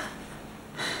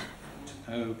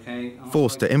 Okay.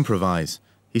 Forced to improvise,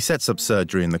 he sets up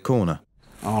surgery in the corner.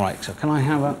 All right, so can I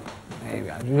have a... There you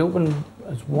go. You open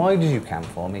as wide as you can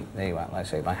for me. There you are. Like I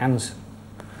say, my hands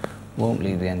won't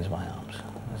leave the ends of my arms,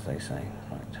 as they say.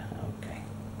 Right, okay.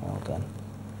 Well done.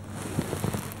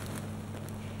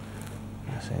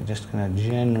 I say, just kind of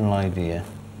general idea.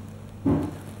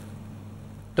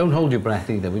 Don't hold your breath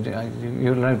either.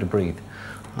 You're allowed to breathe.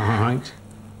 All right.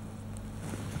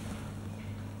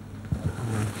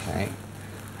 Okay.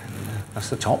 And, that's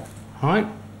the top. All right.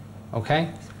 Okay.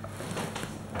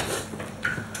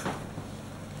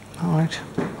 All right.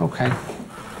 Okay.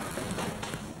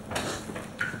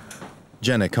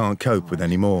 Jenna can't cope with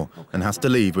any more and has to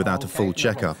leave without a full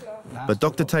checkup. But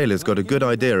Dr. Taylor's got a good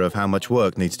idea of how much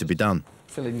work needs to be done.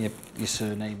 Fill in your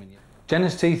surname. And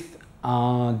Jenna's teeth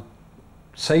are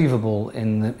savable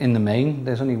in the main.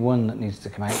 There's only one that needs to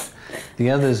come out.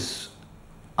 The others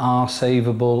are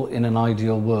savable in an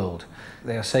ideal world.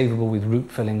 They are savable with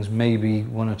root fillings, maybe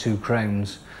 1 or 2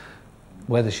 crowns.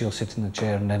 Whether she'll sit in the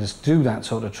chair and let us do that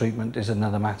sort of treatment is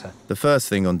another matter. The first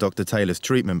thing on Dr. Taylor's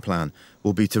treatment plan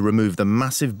will be to remove the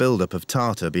massive build-up of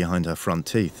tartar behind her front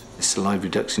teeth. The saliva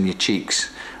ducts in your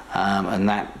cheeks, and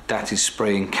that is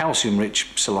spraying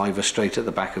calcium-rich saliva straight at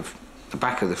the back of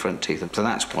the front teeth, so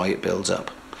that's why it builds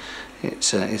up.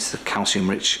 It's the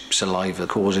calcium-rich saliva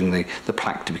causing the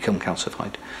plaque to become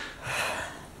calcified.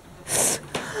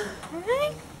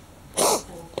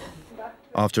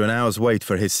 After an hour's wait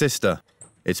for his sister,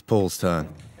 it's Paul's turn.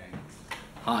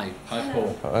 Hi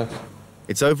Paul. Hi.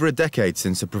 It's over a decade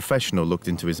since a professional looked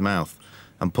into his mouth,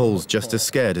 and Paul's just as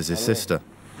scared as his sister.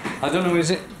 I don't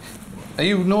know, are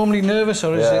you normally nervous,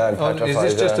 or is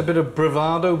this just a bit of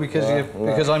bravado because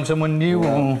because I'm someone new?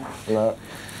 No.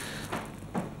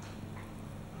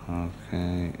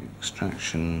 Okay,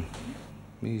 extraction.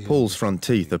 Paul's front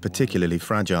teeth are particularly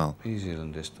fragile.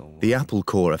 The apple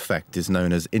core effect is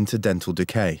known as interdental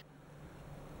decay.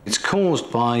 It's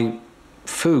caused by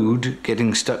food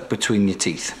getting stuck between your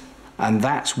teeth, and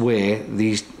that's where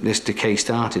this decay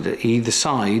started, at either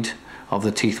side of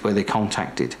the teeth where they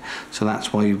contacted. So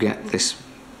that's why you get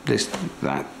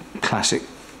that classic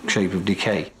shape of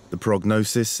decay. The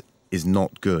prognosis is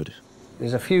not good.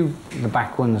 There's a few, the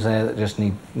back ones there, that just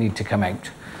need to come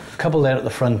out. A couple there at the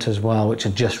front as well, which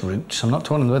are just roots. I'm not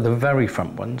talking about the very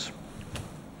front ones,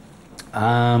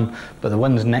 but the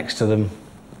ones next to them,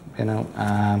 you know,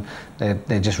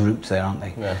 they're just roots there, aren't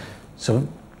they? Yeah. So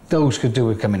those could do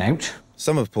with coming out.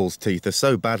 Some of Paul's teeth are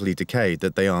so badly decayed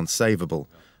that they aren't savable.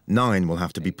 9 will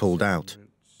have to be pulled out.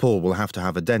 Paul will have to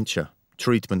have a denture,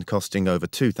 treatment costing over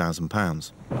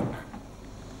 £2,000.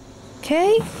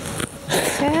 Okay.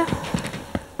 Yeah.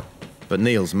 But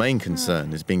Neil's main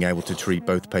concern is being able to treat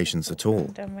both patients at all.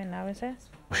 Done with now, is it?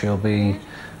 She'll be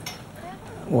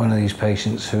one of these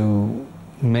patients who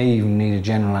may even need a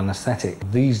general anaesthetic.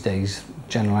 These days,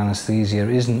 general anaesthesia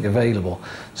isn't available,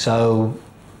 so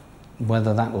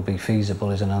whether that will be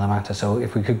feasible is another matter. So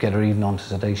if we could get her even onto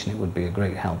sedation, it would be a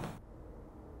great help.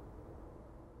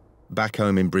 Back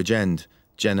home in Bridgend,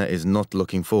 Jenna is not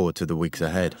looking forward to the weeks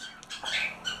ahead.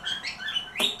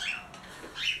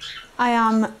 I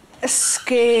am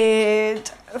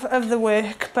scared of the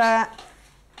work, but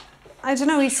I don't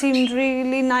know, he seemed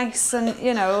really nice, and,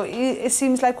 you know, it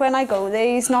seems like when I go there,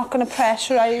 he's not going to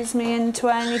pressurise me into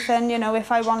anything. You know,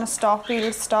 if I want to stop,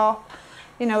 he'll stop.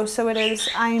 You know, so it is,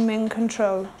 I'm in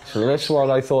control. So that's what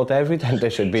I thought every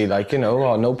dentist should be like, you know,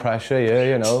 oh, no pressure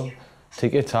here, you know,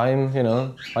 take your time, you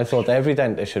know. I thought every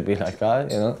dentist should be like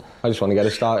that, you know. I just want to get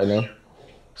it started now.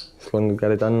 Just want to get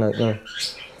it done like now.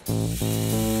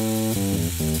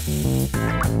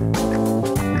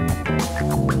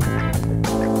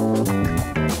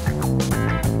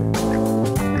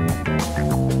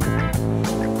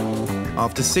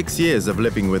 After 6 years of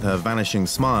living with her vanishing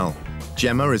smile,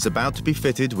 Gemma is about to be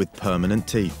fitted with permanent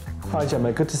teeth. Hi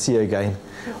Gemma, good to see you again.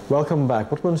 Welcome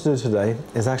back. What we want to do today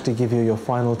is actually give you your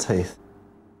final teeth.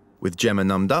 With Gemma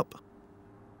numbed up,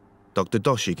 Dr.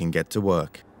 Doshi can get to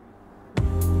work.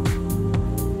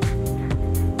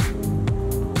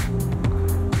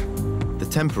 The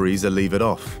temporaries are levered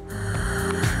off.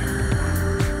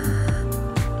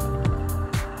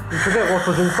 You forget what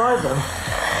was inside them.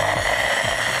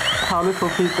 How little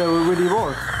teeth there really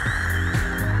was.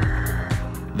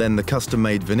 Then the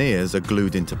custom-made veneers are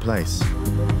glued into place.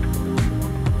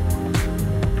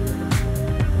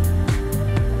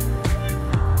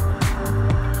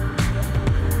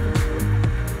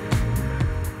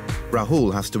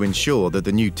 Rahul has to ensure that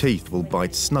the new teeth will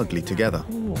bite snugly together.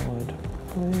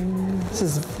 This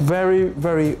is a very,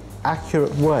 very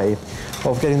accurate way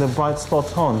of getting the bite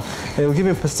spot on. It will give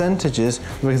you percentages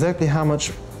of exactly how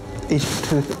much each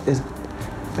tooth is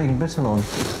being bitten on.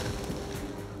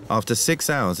 After 6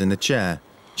 hours in the chair,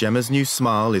 Gemma's new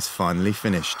smile is finally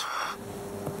finished.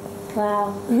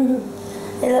 Wow,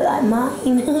 they look like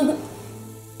mine.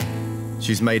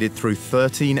 She's made it through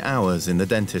 13 hours in the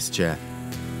dentist chair.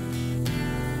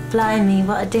 Blimey,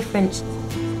 what a difference.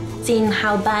 Seeing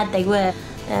how bad they were,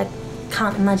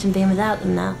 can't imagine being without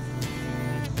them now.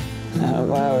 Oh,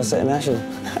 wow, it's international.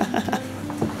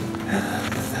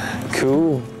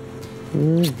 Cool.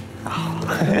 In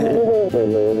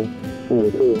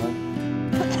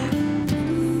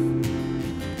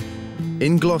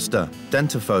Gloucester,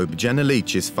 dentophobe Jenna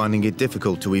Leach is finding it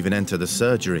difficult to even enter the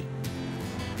surgery.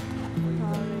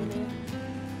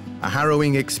 A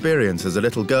harrowing experience as a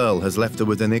little girl has left her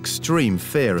with an extreme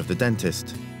fear of the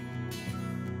dentist.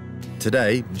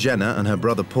 Today, Jenna and her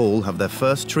brother Paul have their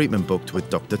first treatment booked with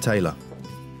Dr. Taylor.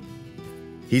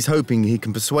 He's hoping he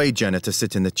can persuade Jenna to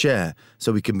sit in the chair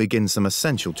so we can begin some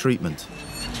essential treatment.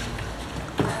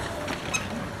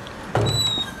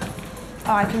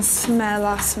 Oh, I can smell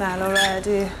that smell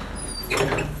already.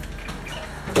 Can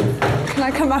I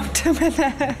come out a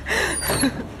minute?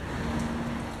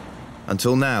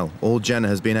 Until now, all Jenna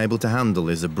has been able to handle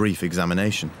is a brief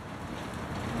examination.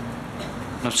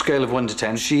 On a scale of 1 to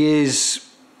 10, she is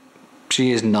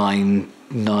 9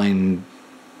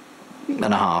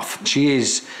 and a half. She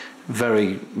is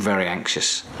very, very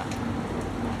anxious.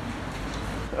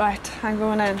 Right, I'm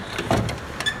going in.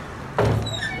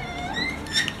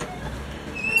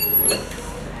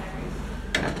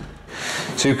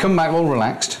 So you come back all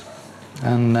relaxed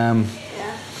and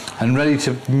ready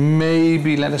to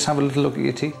maybe let us have a little look at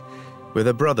your teeth. With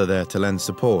her brother there to lend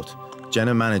support,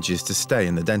 Jenna manages to stay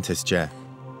in the dentist chair.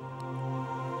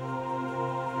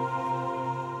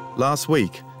 Last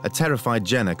week, a terrified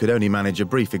Jenna could only manage a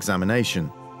brief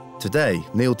examination. Today,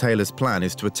 Neil Taylor's plan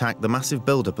is to attack the massive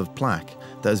buildup of plaque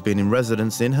that has been in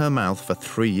residence in her mouth for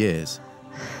 3 years.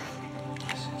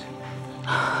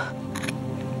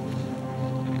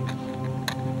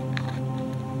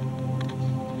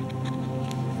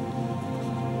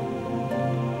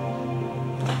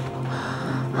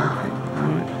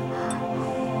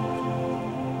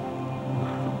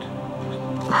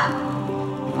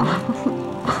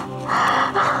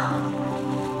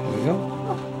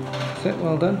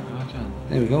 Well done.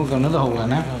 There we go, we've got another hole there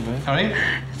now. Harry?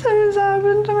 Something's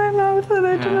happened to my mouth and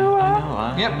I don't know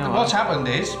what. Yep, what's happened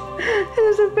is...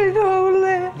 There's a big hole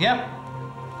there. Yep.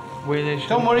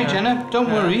 Don't worry, Jenna,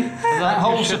 don't worry. That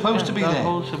hole's supposed to be there. That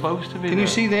hole's supposed to be there. Can you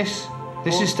see this?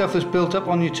 This is stuff that's built up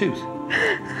on your tooth.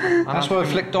 That's why I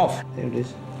flicked off. There it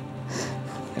is.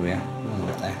 There we are.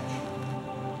 There.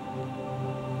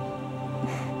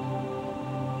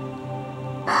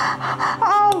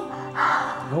 Oh!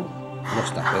 Nope,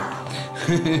 lost that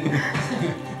bit.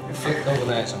 It flicked over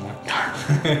there somewhere.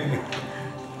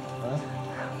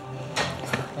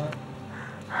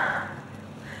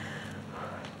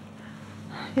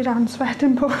 Your hand's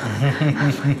sweating, Paul.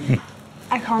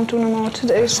 I can't do no more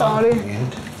today, sorry.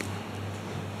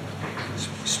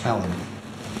 Smell them.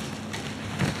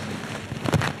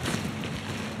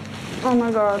 Oh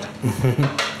my God.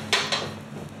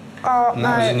 Oh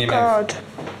my God.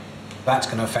 That's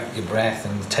going to affect your breath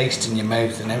and the taste in your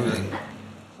mouth and everything.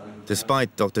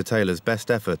 Despite Dr. Taylor's best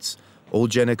efforts, all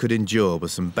Jenna could endure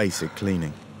was some basic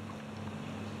cleaning.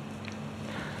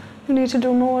 You need to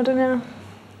do more, don't you?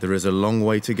 There is a long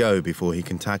way to go before he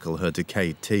can tackle her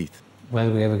decayed teeth.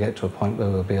 Whether we ever get to a point where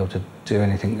we'll be able to do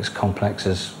anything as complex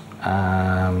as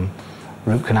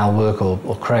root canal work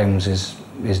or crowns is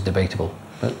debatable.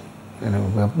 But you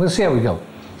know, we'll see how we go.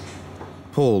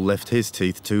 Paul left his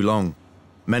teeth too long.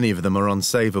 Many of them are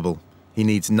unsavable. He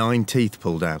needs 9 teeth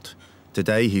pulled out.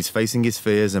 Today he's facing his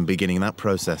fears and beginning that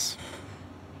process.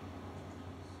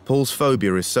 Paul's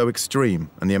phobia is so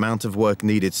extreme and the amount of work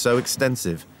needed so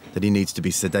extensive that he needs to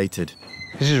be sedated.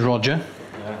 This is Roger.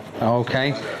 Yeah.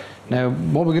 Okay. Now,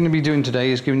 what we're going to be doing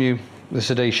today is giving you the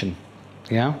sedation.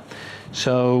 Yeah?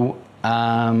 So,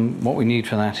 what we need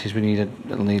for that is we need a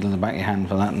little needle in the back of your hand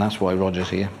for that, and that's why Roger's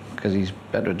here, because he's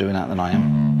better at doing that than I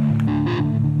am.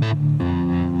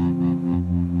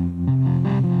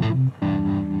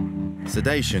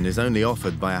 Sedation is only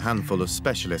offered by a handful of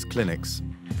specialist clinics.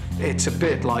 It's a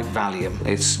bit like Valium.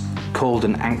 It's called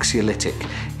an anxiolytic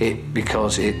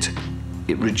because it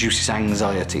reduces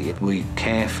anxiety. We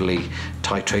carefully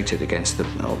titrate it against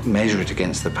or measure it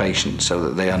against the patient so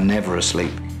that they are never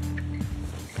asleep.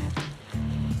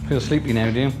 Feel sleepy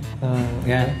now, do you?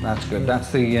 Yeah, that's good.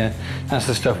 That's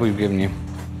the stuff we've given you.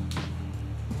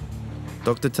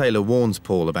 Dr. Taylor warns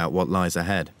Paul about what lies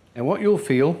ahead. And what you'll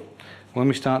feel when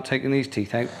we start taking these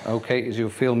teeth out, okay, is you'll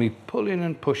feel me pulling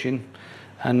and pushing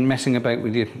and messing about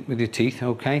with your teeth,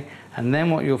 okay? And then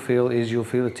what you'll feel is you'll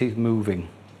feel the teeth moving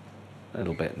a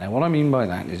little bit. Now, what I mean by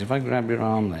that is if I grab your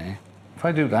arm there, if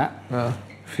I do that,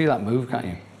 feel that move, can't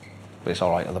you? But it's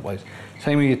all right otherwise.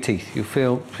 Same with your teeth. You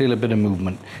feel a bit of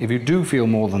movement. If you do feel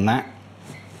more than that,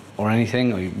 or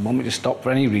anything, or you want me to stop for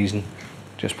any reason,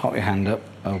 just pop your hand up,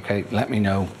 okay, let me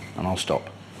know, and I'll stop.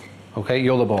 Okay,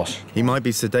 you're the boss. He might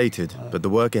be sedated, but the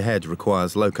work ahead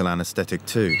requires local anaesthetic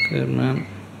too. Good, man.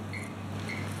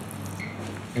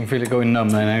 You can feel it going numb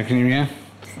there now, can you, yeah?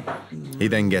 He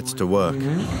then gets to work.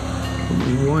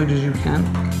 As wide as you can.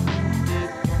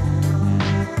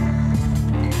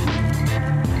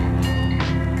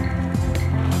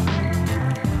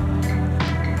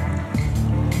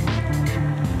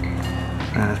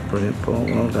 That's brilliant, Paul.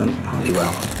 Well done. Really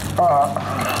well.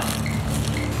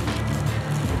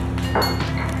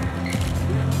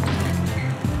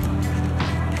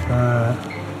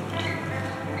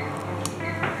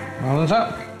 Well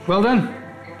done. Well done.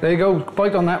 There you go.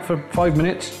 Bite on that for 5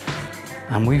 minutes,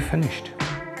 and we've finished.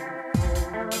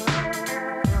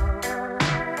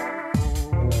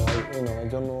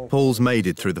 Paul's made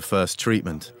it through the first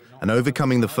treatment, and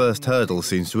overcoming the first hurdle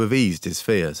seems to have eased his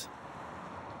fears.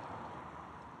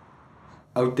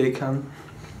 Out they come.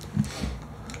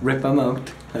 Rip them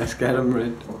out. Let's get them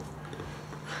rid.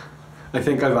 I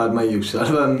think I've had my use out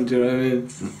of them, do you know what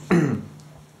I mean?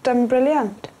 Done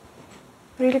brilliant.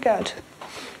 Really good.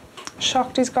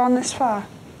 Shocked he's gone this far.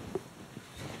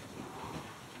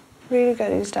 Really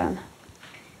good he's done.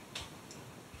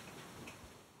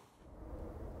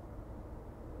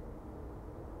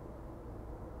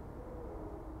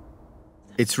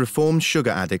 It's reformed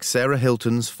sugar addict Sarah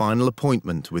Hilton's final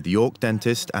appointment with York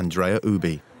dentist Andrea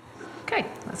Ubi. Okay,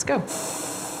 let's go.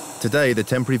 Today, the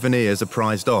temporary veneers are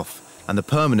prized off and the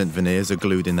permanent veneers are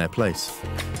glued in their place.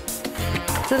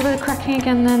 A little bit of cracking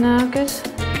again there now, good.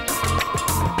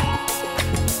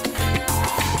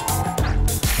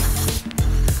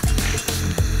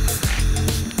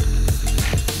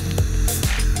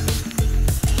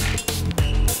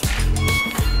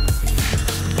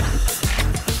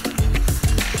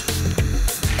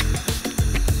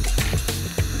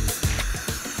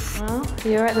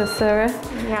 You're at the Sarah.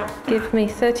 Yeah. Give me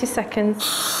 30 seconds.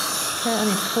 Okay, I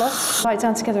need to floss. Right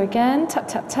down together again. Tap,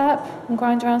 tap, tap. And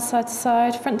grind around side to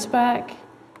side, front to back.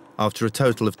 After a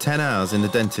total of 10 hours in the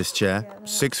dentist chair,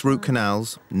 6 root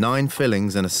canals, 9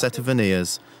 fillings and a set of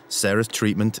veneers, Sarah's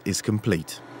treatment is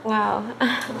complete. Wow.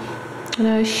 I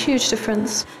know, huge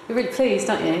difference. You're really pleased,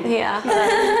 aren't you? Yeah.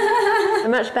 They're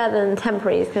much better than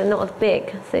temporaries because they're not as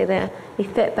big, so you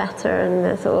fit better and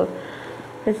they're sort of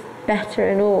better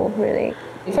in all, really.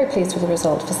 Very pleased with the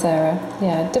result for Sarah.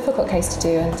 Yeah, difficult case to do,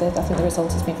 and I think the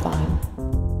result has been fine.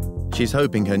 She's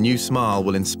hoping her new smile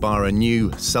will inspire a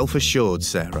new, self-assured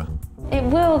Sarah. It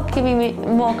will give me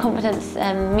more confidence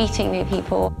meeting new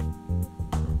people.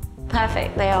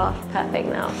 Perfect, they are perfect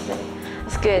now, so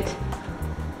that's good.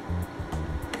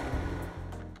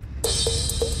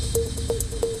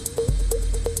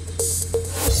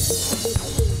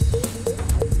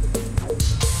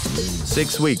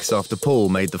 Six weeks after Paul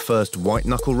made the first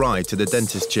white-knuckle ride to the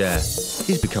dentist chair,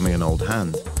 he's becoming an old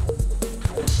hand.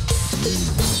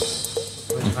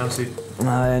 Where'd you fancy?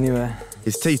 Anywhere.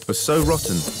 His teeth were so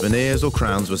rotten, veneers or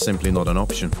crowns were simply not an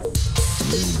option.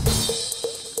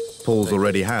 Paul's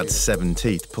already had 7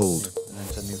 teeth pulled.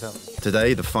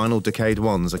 Today, the final decayed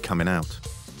ones are coming out.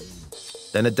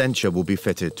 Then a denture will be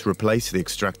fitted to replace the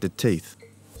extracted teeth.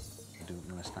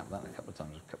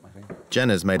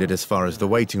 Jenna's made it as far as the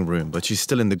waiting room, but she's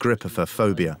still in the grip of her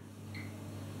phobia.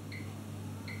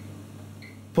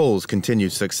 Paul's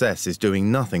continued success is doing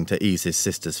nothing to ease his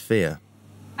sister's fear.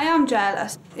 I am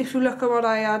jealous. If you look at what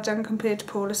I had done compared to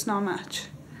Paul, it's not much.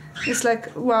 It's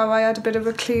like, wow, I had a bit of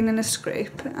a clean and a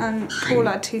scrape, and Paul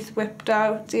had teeth whipped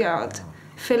out, he had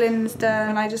fillings done,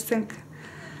 and I just think,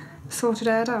 sorted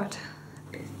it out.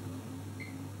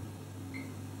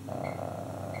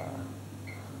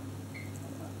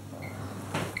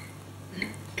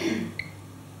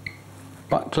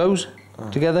 Back close,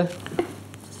 together.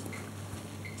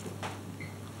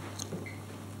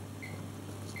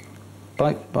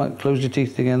 Bite, close your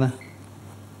teeth together.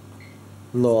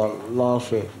 No,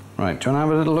 last week. Right, do you want to have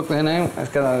a little look there now? Let's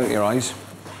get that out of your eyes.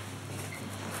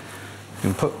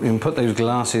 You can put those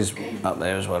glasses up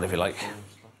there as well if you like.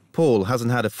 Paul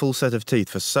hasn't had a full set of teeth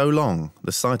for so long,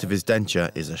 the sight of his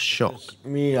denture is a shock.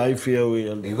 Me, I feel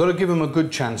weird. You've got to give him a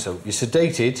good chance though. You're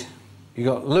sedated, you've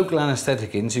got local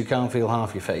anaesthetic in so you can't feel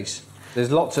half your face.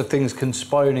 There's lots of things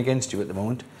conspiring against you at the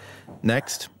moment.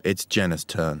 Next, it's Jenna's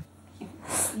turn.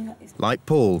 Like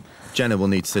Paul, Jenna will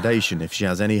need sedation if she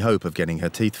has any hope of getting her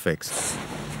teeth fixed.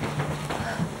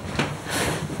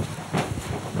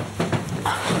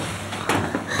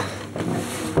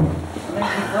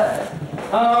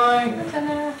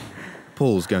 Hi.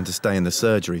 Paul's going to stay in the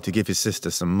surgery to give his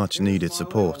sister some much-needed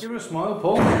support. Give her a smile,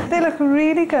 Paul. They look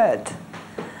really good.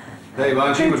 There you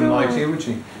are, she wouldn't lie to you, would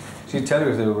she? She'd tell you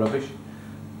if they were rubbish.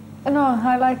 No,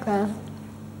 I like them.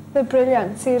 They're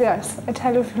brilliant, serious. I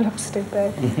tell you if you look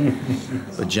stupid.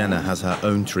 But Jenna has her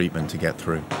own treatment to get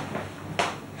through.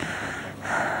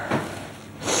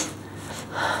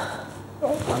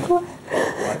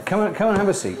 Come and have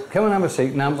a seat. Come and have a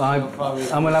seat. Now,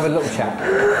 and we'll have a little chat.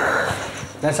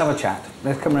 Let's have a chat.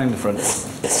 Let's come round the front.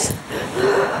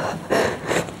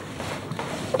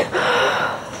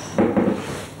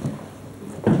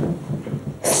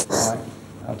 Right.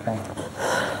 Okay.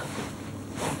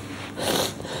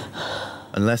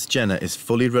 Unless Jenna is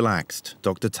fully relaxed,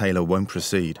 Dr. Taylor won't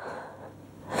proceed.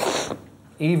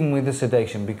 Even with the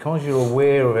sedation, because you're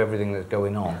aware of everything that's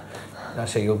going on, I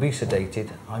say you'll be sedated.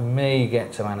 I may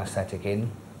get some anaesthetic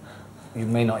in. You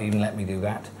may not even let me do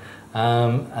that.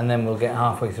 And then we'll get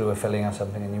halfway through a filling or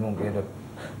something and you won't be able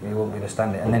to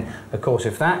stand it. And then, of course,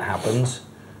 if that happens,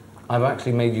 I've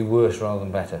actually made you worse rather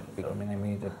than better. I mean, I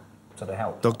need to sort of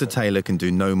help. Dr. Taylor can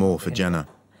do no more for Jenna.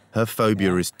 Her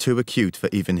phobia is too acute for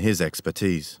even his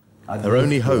expertise. Her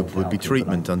only hope would be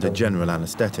treatment under general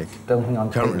anaesthetic.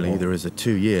 Currently, there is a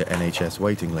 2-year NHS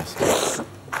waiting list.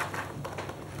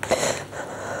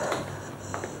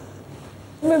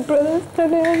 My brother's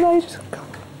done it and I just can't.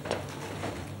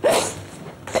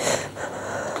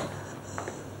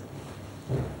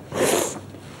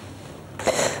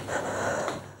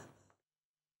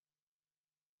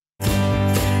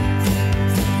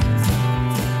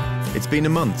 It's been a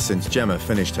month since Gemma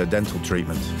finished her dental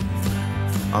treatment.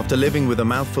 After living with a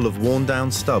mouthful of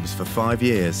worn-down stubs for 5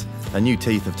 years, her new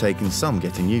teeth have taken some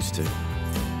getting used to.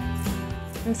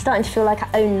 I'm starting to feel like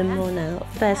I own them more now.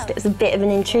 At first it was a bit of an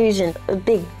intrusion, a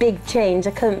big change.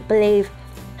 I couldn't believe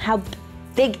how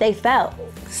big they felt.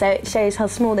 So it shows how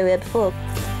small they were before.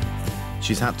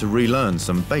 She's had to relearn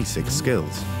some basic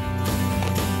skills.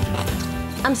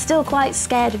 I'm still quite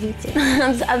scared of eating.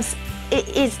 It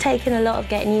is taking a lot of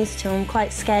getting used to. I'm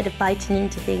quite scared of biting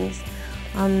into things.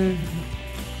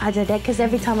 I don't know, because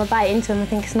every time I bite into them I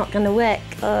think it's not going to work.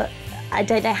 Or I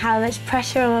don't know how much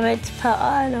pressure I'm meant to put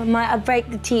on, or might I break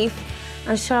the teeth?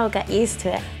 I'm sure I'll get used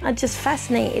to it. I'm just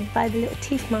fascinated by the little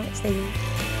teeth marks they use.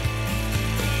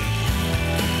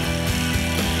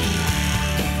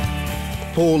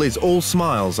 Paul is all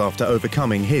smiles after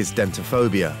overcoming his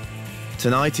dentophobia.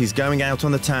 Tonight he's going out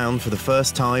on the town for the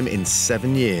first time in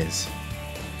 7 years.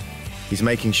 He's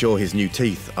making sure his new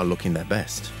teeth are looking their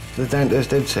best. The dentist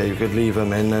did say you could leave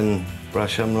them in and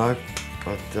brush them, like,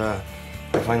 but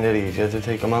I find it easier to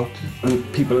take them out. And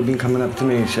people have been coming up to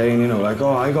me saying, you know, like,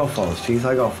 oh, I got false teeth,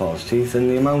 and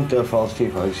the amount of false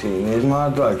teeth I've seen is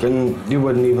mad, like, and you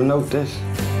wouldn't even notice.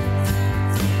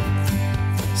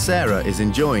 Sarah is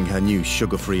enjoying her new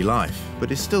sugar-free life,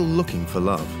 but is still looking for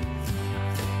love.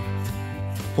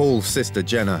 Paul's sister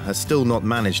Jenna has still not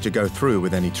managed to go through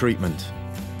with any treatment.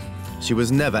 She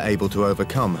was never able to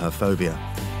overcome her phobia.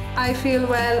 I feel,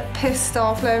 well, pissed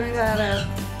off letting that out.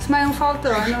 It's my own fault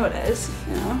though, I know it is,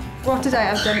 you know. What did I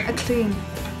have done? A clean.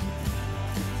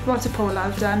 What did Paul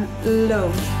have done?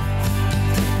 Loads.